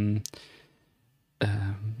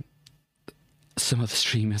 some other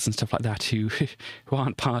streamers and stuff like that who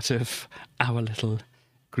aren't part of our little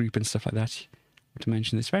group and stuff like that. To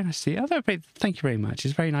mention this, very nice to see. Thank you very much.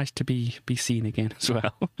 It's very nice to be seen again as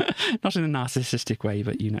well. Not in a narcissistic way,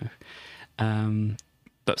 but you know.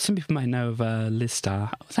 But some people might know of Liz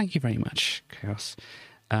Star. Oh, thank you very much, Chaos.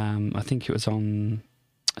 I think it was on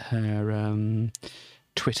her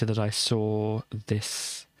Twitter that I saw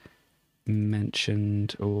this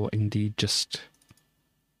mentioned, or indeed just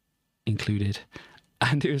included,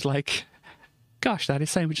 and it was like, gosh, that is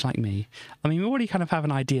so much like me. I mean, we already kind of have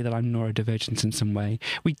an idea that I'm neurodivergent in some way.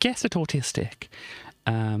 We guess at autistic,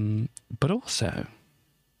 but also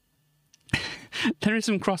there is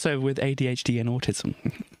some crossover with ADHD and autism.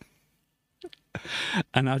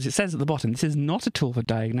 And as it says at the bottom, this is not a tool for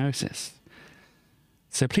diagnosis.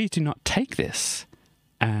 So please do not take this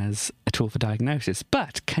as a tool for diagnosis.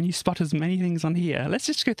 But can you spot as many things on here? Let's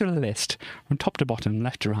just go through the list from top to bottom,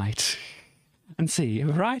 left to right, and see. A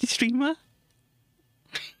variety streamer?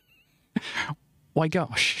 Why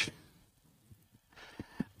gosh.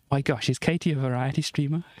 Why gosh, is Katie a variety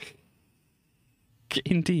streamer?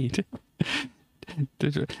 Indeed. I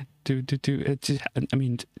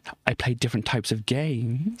mean, I play different types of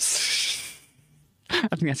games. I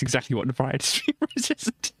think that's exactly what a variety streamer is,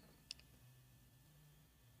 isn't it?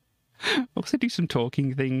 I also do some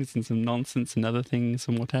talking things and some nonsense and other things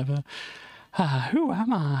and whatever. Who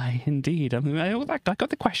am I? Indeed. I mean, I got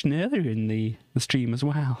the question earlier in the stream as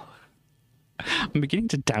well. I'm beginning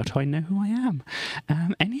to doubt how I know who I am.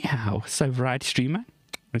 Anyhow, so variety streamer.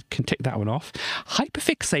 I can tick that one off.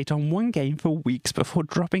 Hyperfixate on one game for weeks before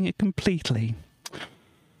dropping it completely.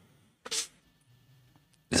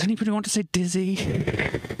 Does anybody want to say dizzy?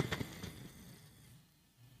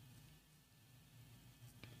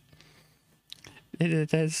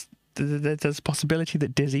 There's a possibility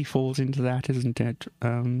that dizzy falls into that, isn't it?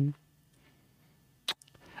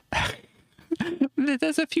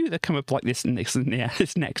 There's a few that come up like this next one here.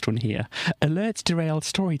 Alerts derail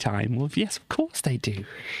story time. Well, yes, of course they do.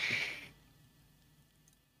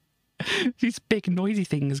 These big noisy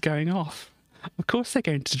things going off. Of course they're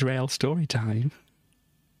going to derail story time.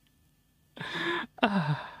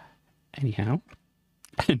 Anyhow.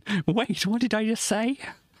 Wait, what did I just say?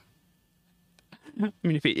 I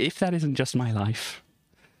mean, if that isn't just my life.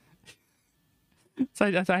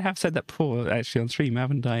 So I have said that before, actually, on stream,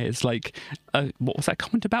 haven't I? It's like, what was that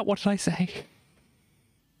comment about? What did I say?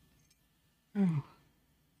 Oh.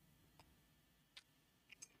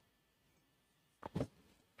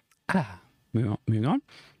 Moving on.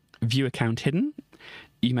 View account hidden.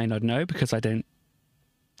 You may not know because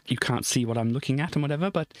you can't see what I'm looking at and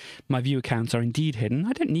whatever, but my view accounts are indeed hidden.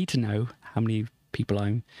 I don't need to know how many people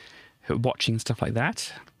I'm watching and stuff like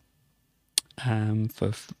that.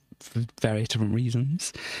 For various different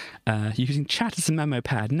reasons. Using chat as a memo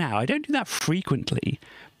pad. Now, I don't do that frequently,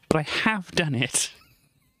 but I have done it.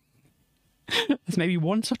 There's maybe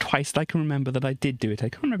once or twice that I can remember that I did do it. I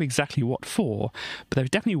can't remember exactly what for, but there's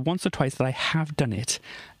definitely once or twice that I have done it.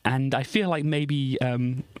 And I feel like maybe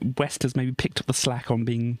West has maybe picked up the slack on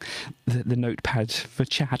being the notepad for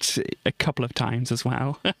chat a couple of times as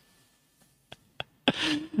well.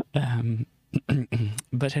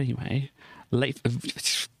 But anyway, late.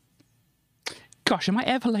 Gosh, am I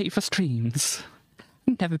ever late for streams?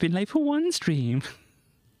 I've never been late for one stream.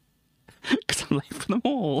 Because I'm late for them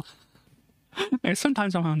all. No,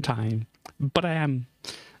 sometimes I'm on time, but I am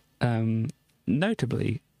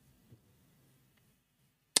notably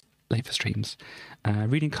late for streams.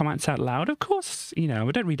 Reading comments out loud, of course, I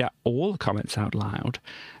don't read out all the comments out loud,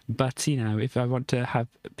 but, if I want to have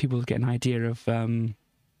people get an idea of,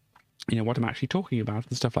 what I'm actually talking about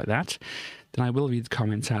and stuff like that, then I will read the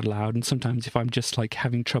comments out loud. And sometimes if I'm just like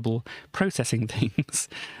having trouble processing things,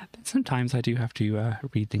 then sometimes I do have to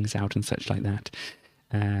read things out and such like that.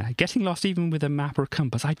 Getting lost even with a map or a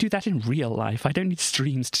compass. I do that in real life. I don't need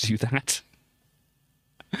streams to do that.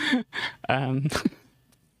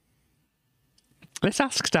 Let's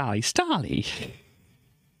ask Starly. Starly,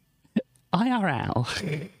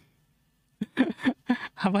 IRL.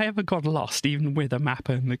 Have I ever got lost even with a map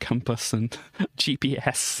and the compass and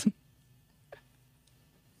GPS?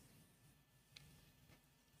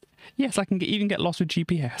 Yes, I can even get lost with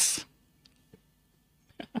GPS.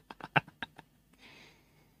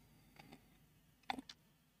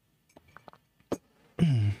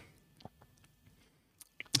 It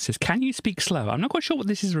says, can you speak slow? I'm not quite sure what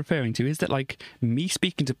this is referring to. Is that like me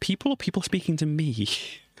speaking to people or people speaking to me?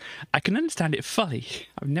 I can understand it fully.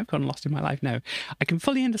 I've never gotten lost in my life, no. I can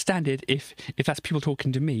fully understand it if that's people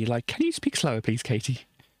talking to me. Like, can you speak slower, please, Katie?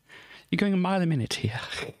 You're going a mile a minute here.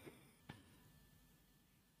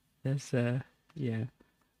 There's, yeah.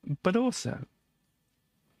 But also,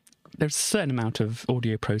 there's a certain amount of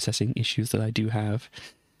audio processing issues that I do have,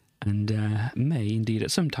 and may indeed at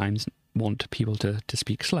some times want people to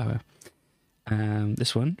speak slower.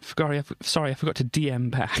 This one, sorry, I forgot to DM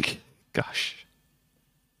back. Gosh.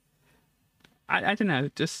 I don't know,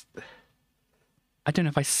 just... I don't know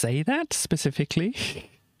if I say that specifically.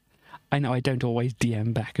 I know I don't always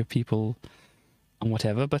DM back of people and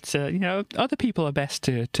whatever, but you know, other people are best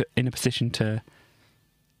to in a position to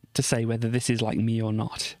say whether this is like me or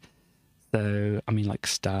not. So I mean, like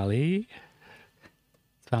Starly,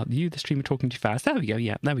 it's about you, the streamer talking too fast. There we go.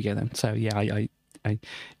 Yeah, there we go then. So yeah, I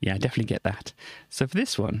yeah, definitely get that. So for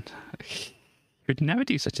this one, could never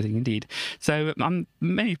do such a thing, indeed. So I'm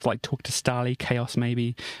maybe like talk to Starly, Chaos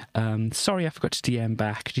maybe. Sorry, I forgot to DM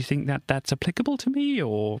back. Do you think that that's applicable to me,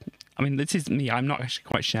 or I mean, this is me. I'm not actually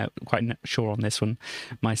quite sure on this one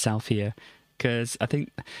myself here, because I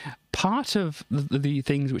think part of the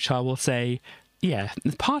things which I will say, yeah,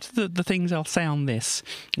 part of the things I'll say on this,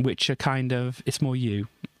 which are kind of, it's more you.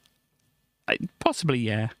 Possibly,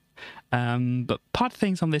 yeah. But part of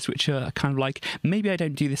things on this which are kind of like, maybe I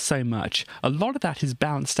don't do this so much, a lot of that is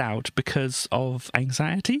balanced out because of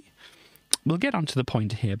anxiety. We'll get onto the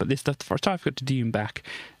point here, but this, the first time I've got to DM back,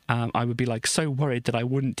 I would be like so worried that I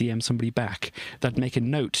wouldn't DM somebody back that I'd make a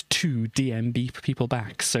note to DM people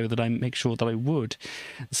back so that I make sure that I would.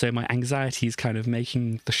 So my anxiety is kind of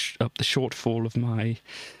making up the shortfall of my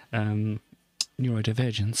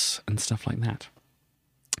neurodivergence and stuff like that.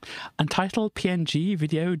 Untitled PNG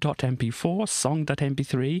video.mp4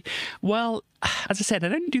 song.mp3. Well, as I said, I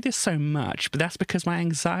don't do this so much, but that's because my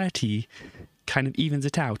anxiety kind of evens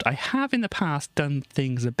it out. I have in the past done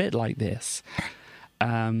things a bit like this.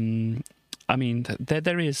 I mean,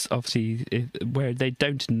 there is obviously where they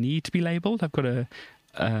don't need to be labeled. I've got it's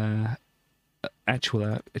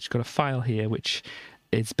got a file here which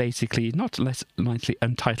is basically not less likely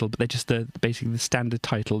untitled, but they're just basically the standard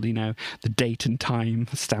title, you know, the date and time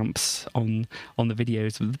stamps on the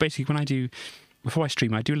videos. Basically, before I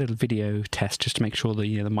stream, I do a little video test just to make sure that,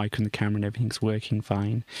 you know, the mic and the camera and everything's working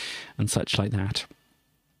fine and such like that.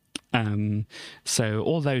 So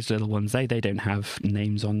all those little ones, they don't have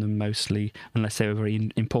names on them mostly, unless they were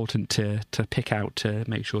very important to pick out to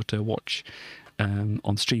make sure to watch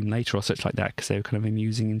on stream later or such like that, because they were kind of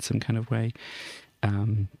amusing in some kind of way.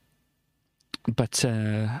 But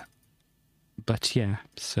yeah,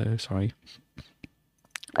 so sorry.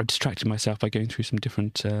 I've distracted myself by going through some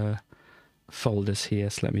different folders here,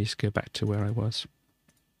 so let me just go back to where I was.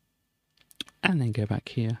 And then go back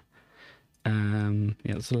here. Yeah,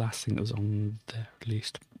 that's the last thing that was on there, at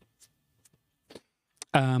least.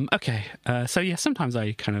 Okay, so yeah, sometimes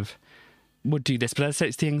I kind of would do this, but as I say,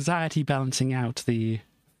 it's the anxiety balancing out the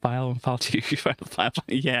file 2, file,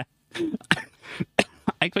 yeah.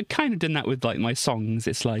 I've kind of done that with like my songs.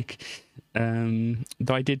 It's like, though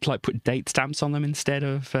I did like put date stamps on them instead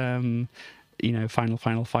of, you know, final,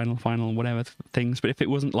 whatever things. But if it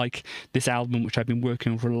wasn't like this album, which I've been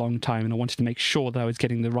working on for a long time, and I wanted to make sure that I was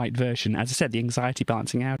getting the right version, as I said, the anxiety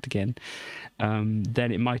balancing out again,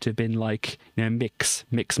 then it might have been like, you know, mix,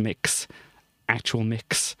 actual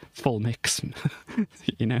mix, full mix,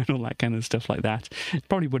 you know, and all that kind of stuff like that. It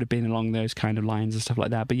probably would have been along those kind of lines and stuff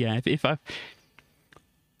like that. But yeah,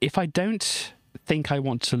 if I don't think I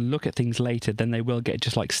want to look at things later, then they will get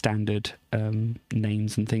just like standard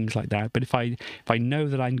names and things like that. But if I know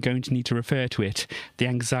that I'm going to need to refer to it, the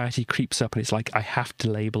anxiety creeps up and it's like, I have to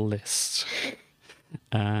label this.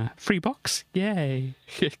 Free box, yay!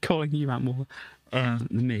 Calling you out more than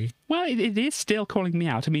me. Well, it is still calling me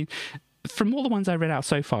out. I mean, from all the ones I read out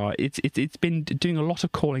so far, it's been doing a lot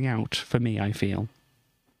of calling out for me, I feel.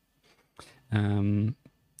 And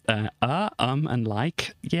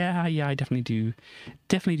like, yeah, I definitely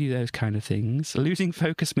do those kind of things. Losing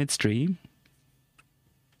focus midstream.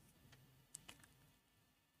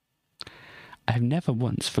 I have never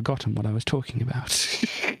once forgotten what I was talking about.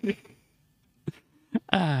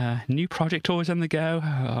 New project always on the go.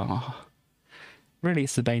 Oh, really,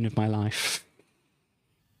 it's the bane of my life.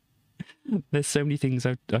 There's so many things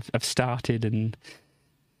I've started and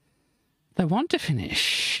I want to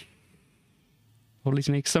finish, or at least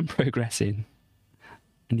make some progress in,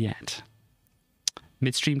 and yet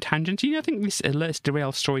midstream tangents. You know, I think this Let's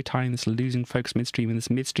Derail story time, this losing focus midstream, and this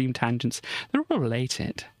midstream tangents, they're all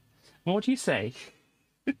related. Well, what do you say?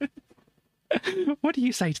 What do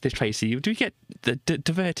you say to this, Tracy? Do we get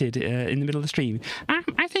diverted in the middle of the stream?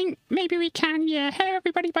 I think maybe we can, yeah. Hello,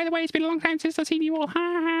 everybody. By the way, it's been a long time since I've seen you all.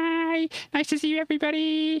 Hi. Nice to see you,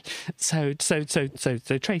 everybody. So,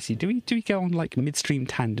 Tracy, do we go on, like, midstream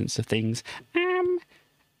tangents of things?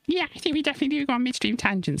 Yeah, I think we definitely do go on midstream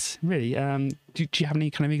tangents, really. Do you have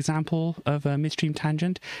any kind of example of a midstream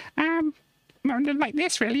tangent? like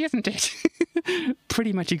this, really, isn't it?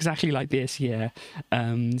 Pretty much exactly like this, yeah.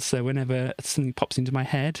 So whenever something pops into my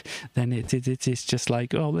head, then it's just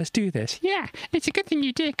like, oh, let's do this. Yeah, it's a good thing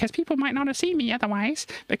you did, because people might not have seen me otherwise,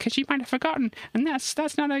 because you might have forgotten, and that's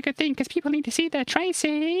not a good thing, because people need to see their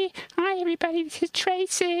Tracy. Hi, everybody, this is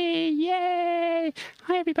Tracy. Yay!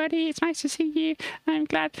 Hi, everybody, it's nice to see you. I'm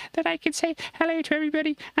glad that I can say hello to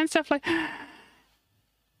everybody and stuff like...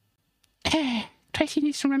 Tracy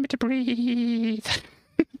needs to remember to breathe.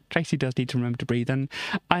 Tracy does need to remember to breathe, and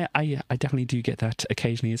I definitely do get that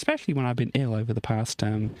occasionally, especially when I've been ill over the past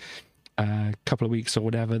couple of weeks or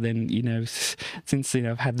whatever. Then, you know, since, you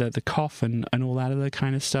know, I've had the cough and all that other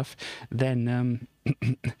kind of stuff, then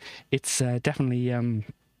it's definitely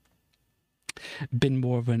been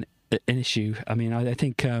more of an issue. I mean, I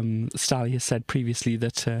think Starly has said previously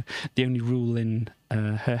that the only rule in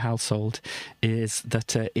her household is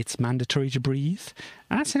that it's mandatory to breathe.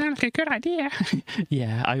 That sounds like a good idea.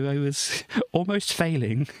 Yeah, I was almost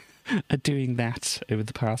failing at doing that over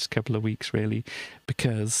the past couple of weeks, really,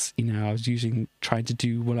 because, you know, I was trying to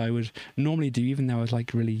do what I would normally do, even though I was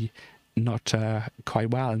like really not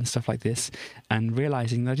quite well and stuff like this, and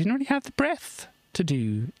realizing that I didn't really have the breath to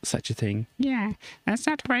do such a thing. Yeah, that's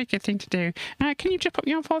not a very good thing to do. Can you just put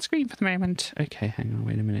me on full screen for the moment? Okay, hang on,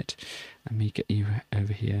 wait a minute. Let me get you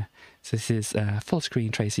over here. So this is full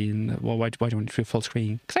screen, Tracy. And well, why do you want to do full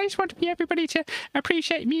screen? Because I just want everybody to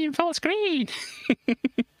appreciate me in full screen.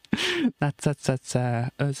 That's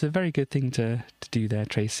a very good thing to do there,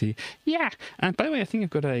 Tracy. Yeah. And by the way, I think I've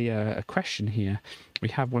got a question here. We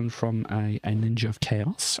have one from a Ninja of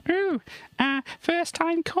Chaos. Ooh, first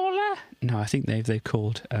time caller? No, I think they've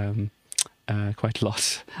called quite a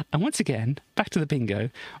lot. And once again, back to the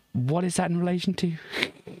bingo. What is that in relation to?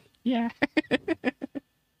 Yeah.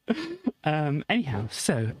 Anyhow,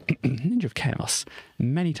 so Ninja of Chaos,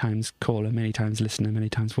 many times caller, many times listener, many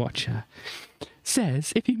times watcher,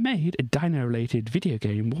 says, if you made a dino-related video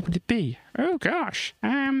game, what would it be? Oh gosh,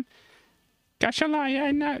 gosh,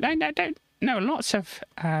 I don't know lots of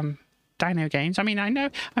dino games. I mean, I know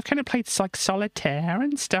I've kind of played like Solitaire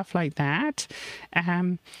and stuff like that.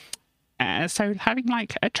 So having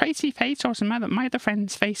like a Tracy face or my other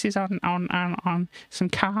friends' faces on some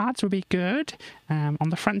cards would be good. On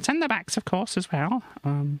the fronts and the backs, of course, as well.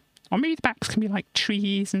 Or maybe the backs can be like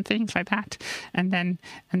trees and things like that, and then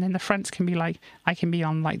the fronts can be like, I can be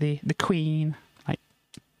on like the queen,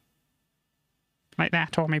 like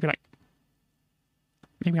that, or maybe like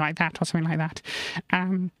that or something like that.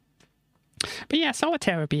 But yeah,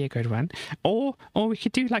 Solitaire would be a good one. Or we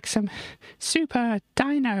could do like some super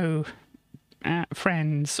dino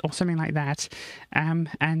friends or something like that, and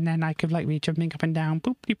then I could like be jumping up and down,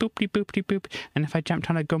 boopty boopty boopty boop, and if I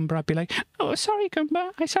jumped on a Goomba, I'd be like, oh sorry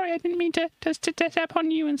Goomba, I didn't mean to step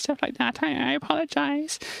on you and stuff like that, I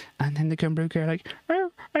apologize. And then the Goomba would go like,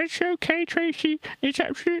 oh, it's okay Tracy, it's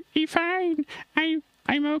absolutely fine,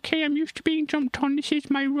 I'm okay, I'm used to being jumped on. This is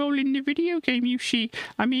my role in the video game, you see.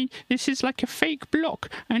 I mean, this is like a fake block,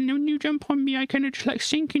 and when you jump on me, I kind of just like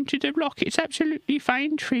sink into the block. It's absolutely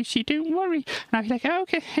fine, Tracy, don't worry. And I'd be like, oh,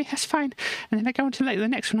 okay, that's fine. And then I go on to like the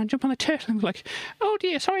next one, and jump on the turtle, and be like, oh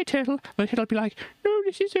dear, sorry, turtle. And the turtle would be like, no,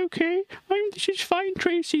 this is okay. This is fine,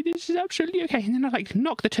 Tracy, this is absolutely okay. And then I'd like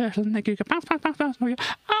knock the turtle, and they go bounce, bounce, bounce, bounce. And I go,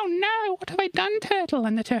 oh no, what have I done, turtle?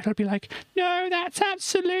 And the turtle would be like, no, that's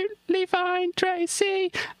absolutely fine, Tracy.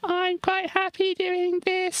 I'm quite happy doing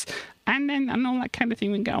this, and all that kind of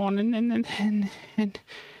thing would go on, and it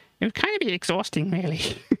would kind of be exhausting, really.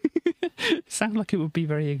 Sound like it would be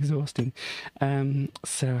very exhausting.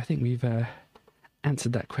 So I think we've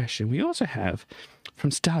answered that question. We also have from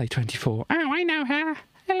Starly24. Oh, I know her.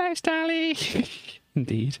 Hello, Starly.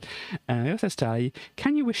 Indeed. We also have Starly.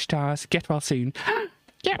 Can you wish stars get well soon?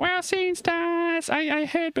 Get well soon, stars. I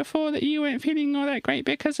heard before that you weren't feeling all that great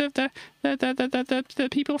because of the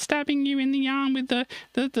people stabbing you in the arm with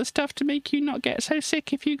the stuff to make you not get so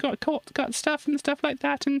sick if you got stuff and stuff like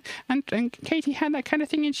that. And Katie had that kind of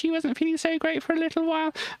thing, and she wasn't feeling so great for a little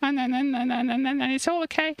while. And then it's all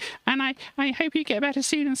okay. And I hope you get better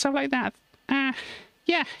soon and stuff like that.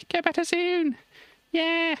 Yeah, get better soon.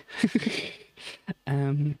 Yeah.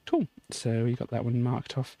 Cool. So we got that one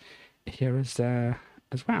marked off here as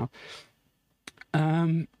well.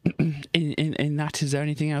 In that, is there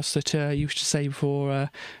anything else that you wish to say before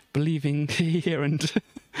believing here and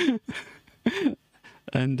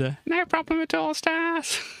no problem at all,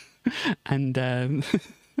 stars, and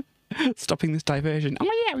stopping this diversion?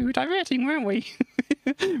 Oh yeah, we were diverting, weren't we?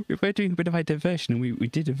 We were doing a bit of a diversion, and we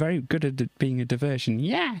did a very good at being a diversion.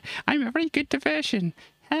 Yeah, I'm a very good diversion.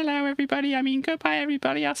 hello everybody. I mean, goodbye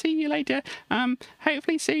everybody. I'll see you later.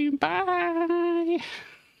 Hopefully soon. Bye.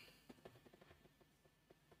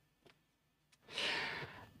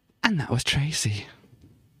 And that was Tracy.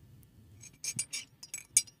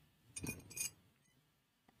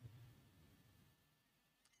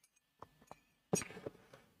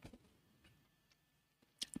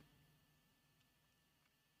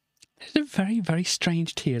 It's a very, very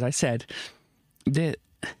strange tea, as I said.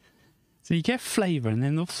 So you get flavour, and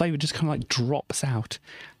then the flavour just kind of like drops out.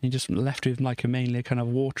 And you're just left with like a mainly kind of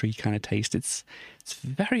watery kind of taste. It's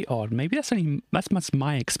very odd. Maybe that's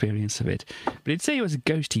my experience of it. But it'd say it was a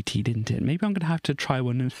ghosty tea, didn't it? Maybe I'm going to have to try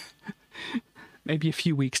one in maybe a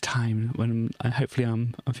few weeks' time when hopefully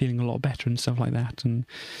I'm feeling a lot better and stuff like that. And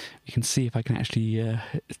you can see if I can actually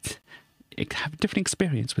have a different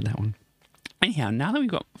experience with that one. Anyhow, now that we've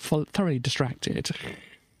got thoroughly distracted,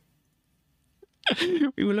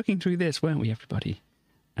 we were looking through this, weren't we, everybody?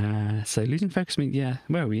 So losing focus, yeah,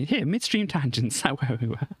 where are we? Here, midstream tangents, that's where we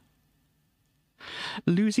were.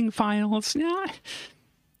 Losing files, yeah.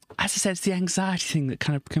 As I said, it's the anxiety thing that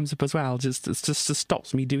kind of comes up as well. Just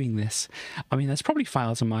stops me doing this. I mean, there's probably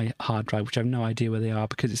files on my hard drive which I have no idea where they are,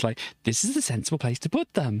 because it's like, this is the sensible place to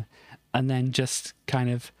put them. And then just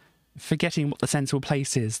kind of forgetting what the sensible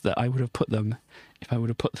place is that I would have put them if I would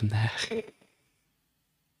have put them there.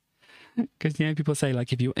 Because, you know, people say,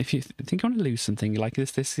 like, if you think you want to lose something, like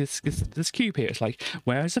this cube here, it's like,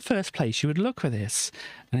 where is the first place you would look for this?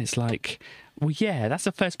 And it's like, well, yeah, that's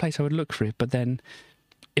the first place I would look for it, but then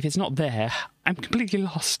if it's not there, I'm completely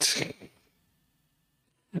lost.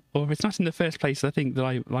 Or if it's not in the first place, I think that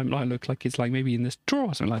I look like it's like maybe in this drawer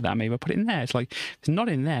or something like that. Maybe I put it in there. It's like, if it's not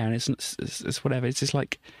in there and it's whatever, it's just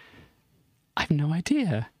like, I have no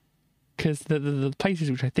idea. Because the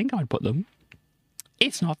places which I think I would put them,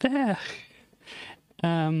 it's not there.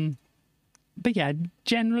 But yeah,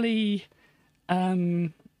 generally, I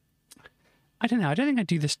don't know. I don't think I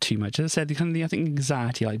do this too much. As I said, I think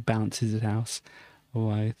anxiety like bounces it out.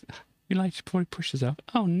 Oh, you like to probably push yourself.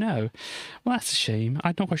 Oh no, well that's a shame.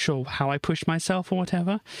 I'm not quite sure how I pushed myself or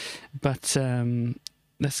whatever. But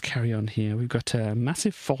let's carry on here. We've got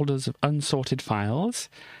massive folders of unsorted files.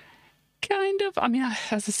 Kind of. I mean,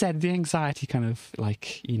 as I said, the anxiety kind of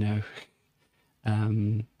like, you know,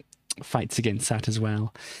 fights against that as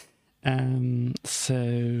well. So,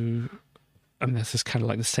 I mean, this is kind of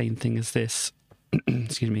like the same thing as this.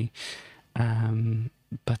 Excuse me.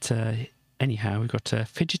 But anyhow, we've got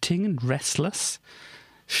fidgeting and restless.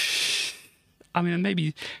 I mean,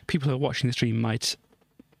 maybe people who are watching the stream might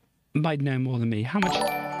know more than me. How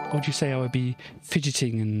much would you say I would be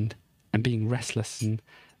fidgeting and being restless and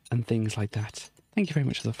things like that? Thank you very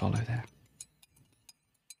much for the follow there.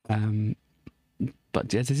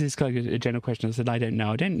 But yes, this is kind of a general question. I said I don't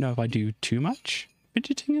know. I don't know if I do too much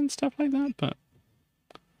fidgeting and stuff like that, but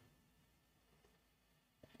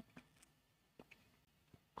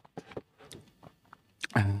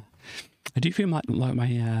I do feel like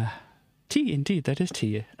my tea. Indeed, that is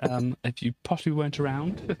tea. If you possibly weren't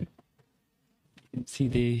around, you can see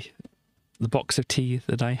the box of tea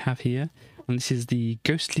that I have here, and this is the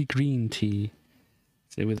ghostly green tea,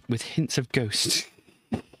 so with hints of ghost.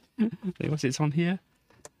 What's it's on here?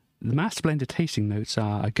 The Master Blender tasting notes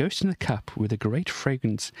are: a ghost in a cup with a great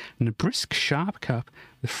fragrance, and a brisk, sharp cup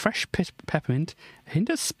with fresh peppermint, a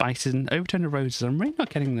hint of spices, and overturned roses. I'm really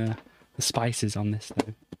not getting the spices on this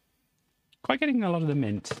though. Quite getting a lot of the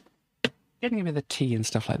mint, getting a bit of the tea and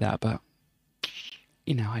stuff like that, but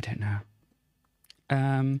you know, I don't know.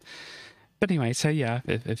 But anyway, so yeah,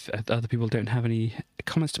 if other people don't have any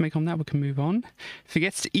comments to make on that, we can move on.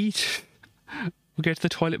 Forgets to eat. We'll go to the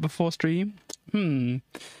toilet before stream.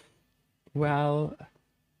 Well,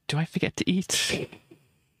 do I forget to eat?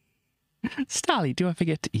 Starly, do I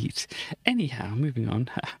forget to eat? Anyhow, moving on.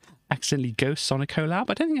 Accidentally ghosts on a collab.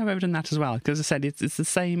 I don't think I've ever done that as well, because as I said, it's the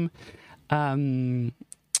same.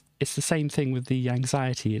 It's the same thing with the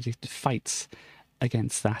anxiety. It fights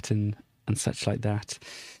against that and such like that.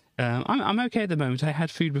 I'm okay at the moment. I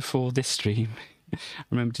had food before this stream. I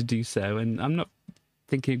remember to do so, and I'm not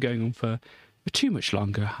thinking of going on for too much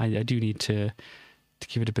longer. I do need to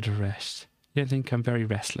give it a bit of rest. You don't think I'm very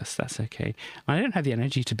restless? That's okay. I don't have the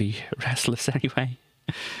energy to be restless anyway.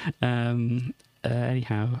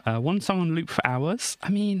 Anyhow, one song on loop for hours. I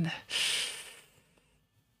mean,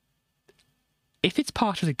 if it's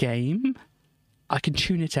part of the game, I can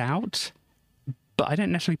tune it out, but I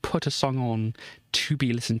don't necessarily put a song on to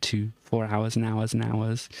be listened to for hours and hours and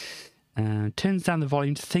hours. Turns down the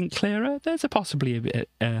volume to think clearer. There's possibly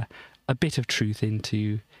a bit of truth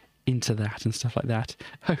into that and stuff like that.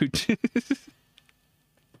 Oh,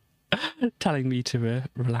 telling me to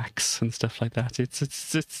relax and stuff like that. It's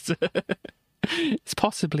it's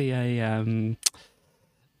possibly a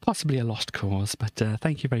lost cause, but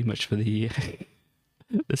thank you very much for the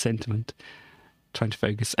the sentiment. Trying to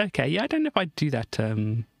focus. Okay, yeah, I don't know if I'd do that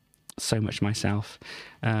so much myself,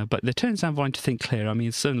 but it turns out wanting to think clear. I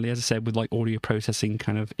mean, certainly, as I said, with like audio processing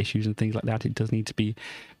kind of issues and things like that, it does need to be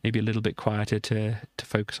maybe a little bit quieter to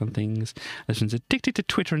focus on things. This one's addicted to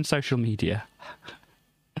Twitter and social media.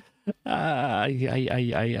 I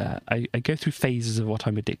go through phases of what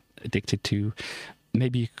I'm addicted to.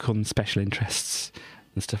 Maybe you could call them special interests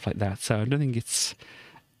and stuff like that. So I don't think it's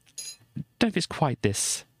quite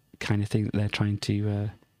this kind of thing that they're trying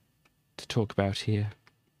to talk about here.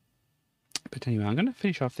 But anyway, I'm going to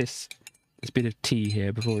finish off this bit of tea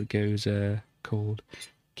here before it goes cold.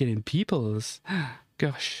 Getting peoples.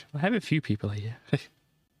 Gosh, I have a few people here.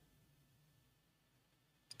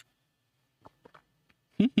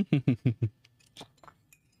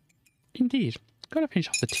 Indeed. Got to finish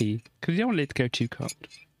off the tea because you don't want it to go too cold.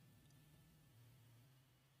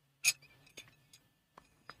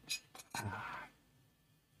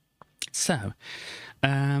 So,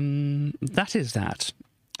 that is that.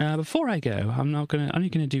 Before I go, I'm only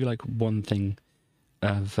gonna do like one thing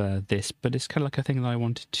of this, but it's kind of like a thing that I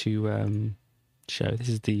wanted to show. This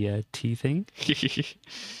is the tea thing. This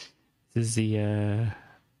is the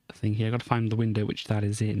thing here. I've got to find the window which that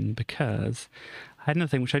is in, because I had another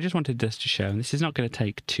thing which I just wanted just to show, and this is not going to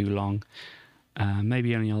take too long.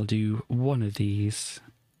 Maybe only I'll do one of these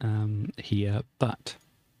here, but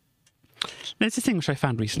there's this thing which I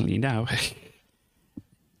found recently. Now,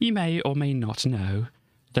 you may or may not know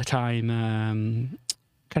that I'm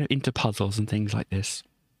kind of into puzzles and things like this.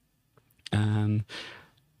 I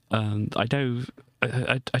know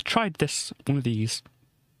I tried one of these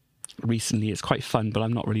recently. It's quite fun, but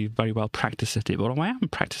I'm not really very well practiced at it. But what I am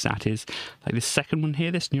practiced at is like this second one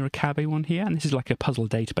here, this Neurocabe one here, and this is like a puzzle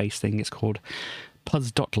database thing. It's called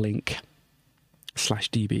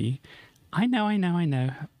puzz.link/db. I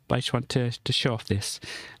know. But I just want to show off this,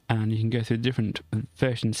 and you can go through different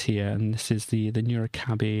versions here, and this is the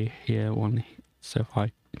Neurocabe here one. So if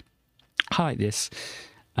I highlight this,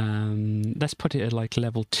 let's put it at like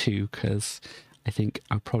level 2, because I think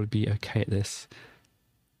I'll probably be okay at this.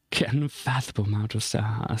 Get an unfathomable amount of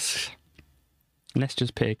stars. Let's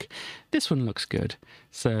just pick this one. Looks good.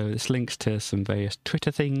 So this links to some various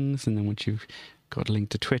Twitter things, and then once you've got a link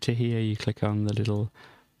to Twitter here, you click on the little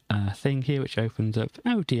thing here which opens up.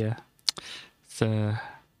 Oh dear, so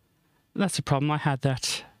that's a problem. I had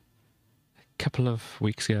that a couple of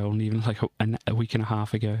weeks ago, or even like a week and a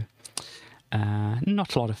half ago.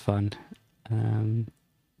 Not a lot of fun.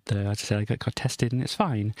 Though, as I said, I got tested and it's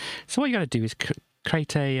fine. So what you got to do is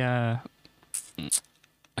create a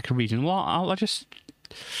like a region. Well, I'll just,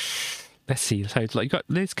 let's see. So like you've got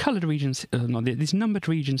these coloured regions, these numbered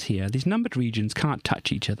regions here. These numbered regions can't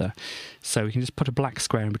touch each other, so we can just put a black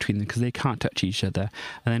square in between them because they can't touch each other.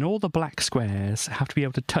 And then all the black squares have to be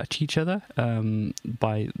able to touch each other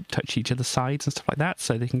by touch each other's sides and stuff like that.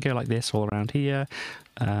 So they can go like this all around here,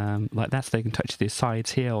 like that. So they can touch the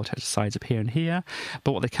sides here or touch the sides up here and here.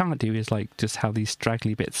 But what they can't do is like just have these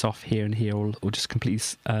straggly bits off here and here, or just completely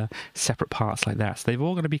separate parts like that. So they've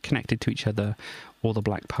all got to be connected to each other. All the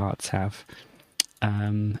black parts have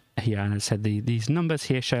here, and as I said, these numbers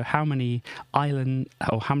here show how many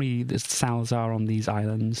how many cells are on these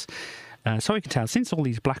islands. So we can tell, since all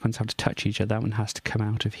these black ones have to touch each other, that one has to come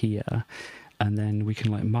out of here, and then we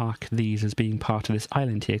can like mark these as being part of this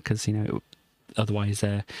island here, because otherwise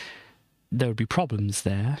there would be problems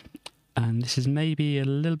there. And this is maybe a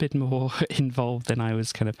little bit more involved than I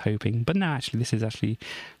was kind of hoping. But no, actually, this is actually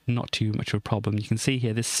not too much of a problem. You can see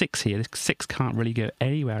here, there's 6 here. This 6 can't really go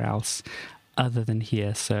anywhere else other than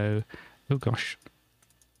here. So, oh gosh.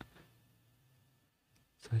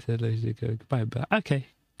 So I said, let's go goodbye. But okay.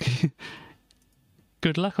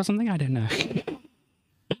 Good luck or something? I don't know.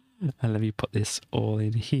 And let me put this all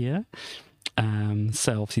in here.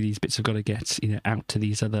 So obviously these bits have got to get out to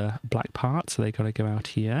these other black parts, so they've got to go out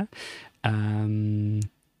here. Let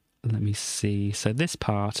me see. So this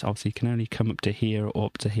part obviously can only come up to here, or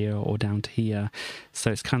up to here, or down to here.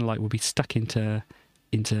 So it's kind of like we'll be stuck into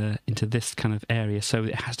this kind of area. So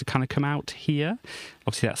it has to kind of come out here.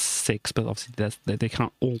 Obviously that's 6, but obviously they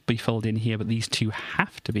can't all be filled in here. But these 2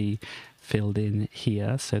 have to be filled in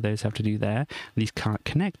here, so those have to do there. These can't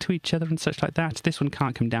connect to each other and such like that. This one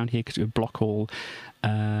can't come down here because it would block all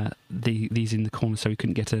these in the corner, so we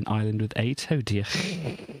couldn't get an island with 8. Oh dear.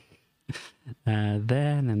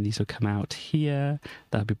 There, and then these will come out here.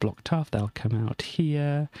 That'll be blocked off. They'll come out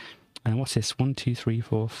here. And what's this? 1, 2, 3,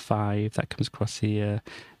 4, 5. That comes across here.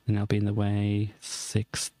 and they'll be in the way.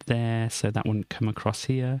 6 there, so that wouldn't come across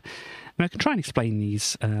here. And I can try and explain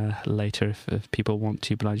these later if people want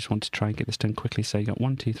to, but I just want to try and get this done quickly. So you got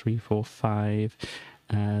 1, 2, 3, 4, 5.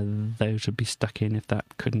 Those would be stuck in if that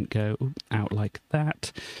couldn't go out like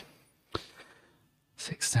that.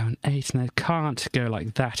 6, 7, 8, and they can't go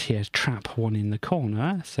like that here. Trap 1 in the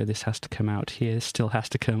corner, so this has to come out here. This still has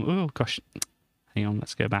to come. Oh gosh, hang on,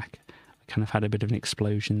 let's go back. I kind of had a bit of an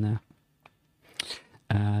explosion there.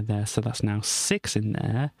 There, so that's now 6 in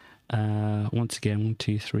there. Once again, 1,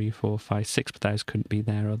 2, 3, 4, 5, 6, but those couldn't be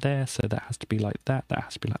there or there, so that has to be like that. That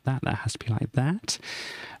has to be like that. That has to be like that.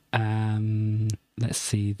 Let's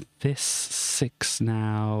see, this 6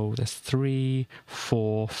 now, there's 3,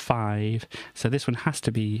 4, 5, so this one has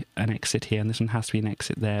to be an exit here, and this one has to be an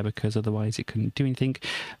exit there, because otherwise it couldn't do anything.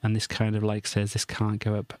 And this kind of like says this can't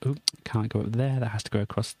go up, can't go up there, that has to go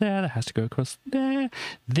across there, that has to go across there.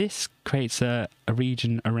 This creates a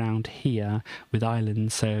region around here with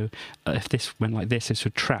islands, so if this went like this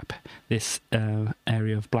would trap this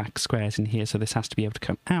area of black squares in here, so this has to be able to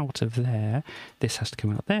come out of there, this has to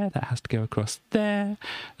come out there, that has to go across there,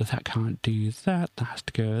 that can't do that, that has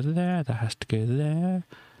to go there, that has to go there.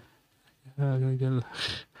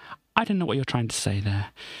 I don't know what you're trying to say there.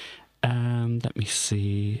 Let me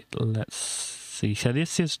see, let's see. So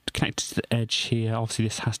this is connected to the edge here. Obviously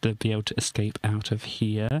this has to be able to escape out of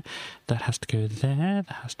here. That has to go there,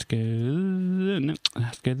 that has to go, no, that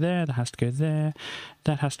has to go there, that has to go there,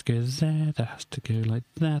 that has to go there, that has to go like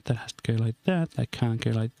that, that has to go like that, that can't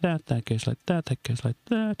go like that, that goes like that, that goes like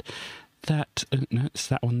that. That, no, it's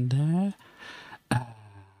that one there.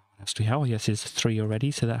 Has to be, oh yes, it's 3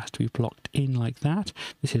 already, so that has to be blocked in like that.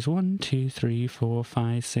 This is 1, 2, 3, 4,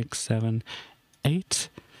 5, 6, 7, 8.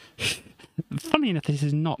 Funny enough, this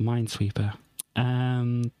is not Minesweeper.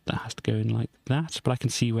 That has to go in like that, but I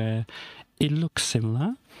can see where it looks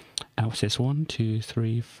similar. What's this? 1, 2,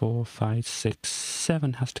 3, 4, 5, 6,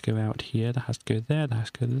 7 has to go out here. That has to go there. That has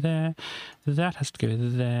to go there. That has to go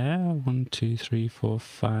there. 1, 2, 3, 4,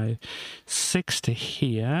 5, 6 to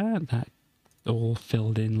here. That all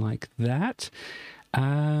filled in like that.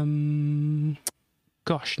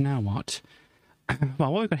 Gosh, now what?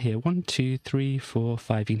 Well, what we've got here, 1, 2, 3, 4,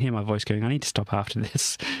 5. You can hear my voice going, I need to stop after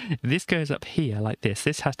this. This goes up here like this.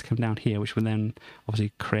 This has to come down here, which will then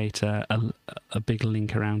obviously create a big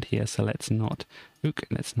link around here. So let's not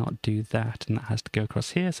do that. And that has to go across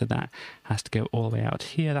here. So that has to go all the way out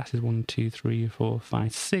here. That is 1, 2, 3, 4,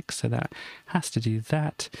 5, 6. So that has to do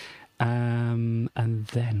that. And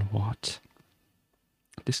then what?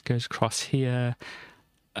 This goes across here.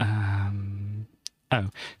 Oh,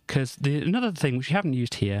 because another thing which we haven't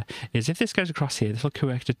used here is if this goes across here, this will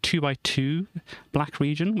create a 2x2 black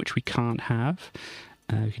region, which we can't have.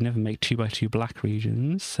 We can never make 2x2 black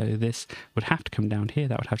regions, so this would have to come down here.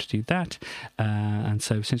 That would have to do that. And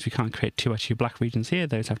so since we can't create 2x2 black regions here,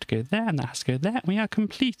 those have to go there, and that has to go there, and we are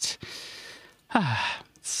complete.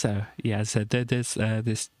 So, yeah, so there's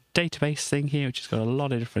this database thing here, which has got a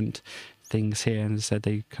lot of different things here, and as I said,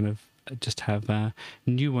 they kind of just have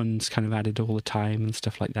new ones kind of added all the time and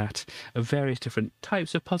stuff like that, of various different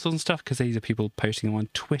types of puzzles and stuff, because these are people posting them on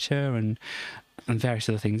Twitter and various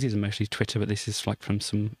other things. These are mostly Twitter, but this is like from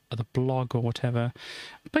some other blog or whatever.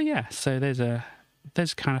 But yeah, so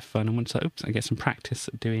there's kind of fun, and once I get some practice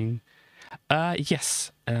at doing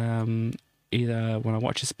yes, either when I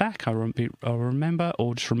watch this back I'll remember,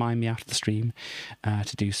 or just remind me after the stream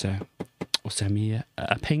to do so. Or send me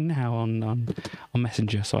a ping now on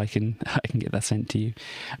Messenger, so I can get that sent to you.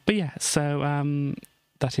 But yeah, so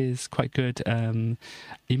that is quite good.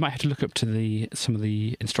 You might have to look up to some of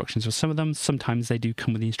the instructions for some of them. Sometimes they do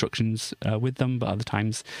come with the instructions with them, but other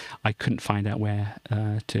times I couldn't find out where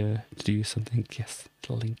to do something. Yes,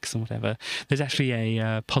 links and whatever. There's actually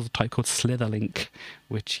a puzzle type called Slitherlink,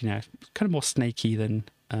 which, you know, kind of more snaky than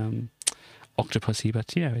Octopussy,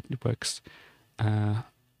 but you know, it works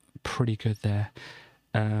pretty good there.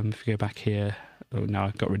 If we go back here, oh no,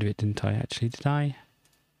 I got rid of it, didn't I? Actually, did I?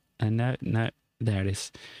 No, there it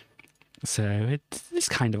is. So it's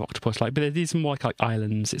kind of octopus-like, but these are more like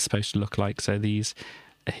islands. It's supposed to look like. So these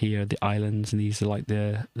here are the islands, and these are like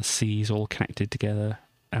the seas all connected together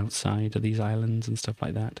outside of these islands and stuff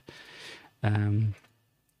like that.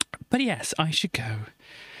 But yes, I should go.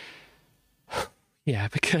 Yeah,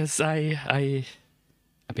 because I've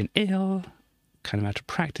been ill, kind of out of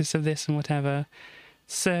practice of this and whatever.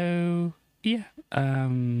 So yeah,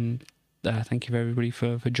 thank you everybody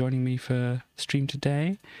for joining me for the stream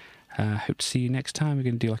today. Hope to see you next time. We're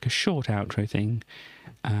going to do like a short outro thing.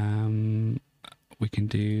 We can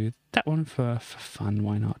do that one for fun,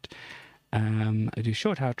 why not? I do a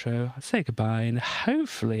short outro, I say goodbye, and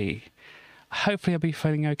hopefully I'll be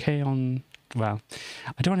feeling okay on, well,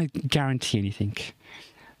 I don't want to guarantee anything.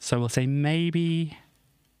 So we'll say maybe,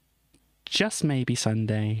 just maybe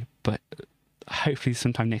Sunday, but hopefully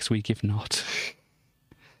sometime next week if not.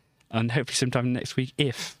 And hopefully sometime next week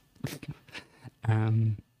if.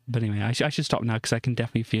 But anyway, I should stop now because I can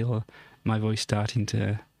definitely feel my voice starting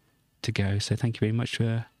to go. So thank you very much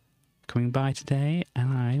for coming by today.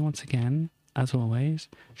 And I, once again, as always,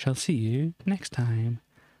 shall see you next time.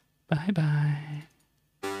 Bye bye.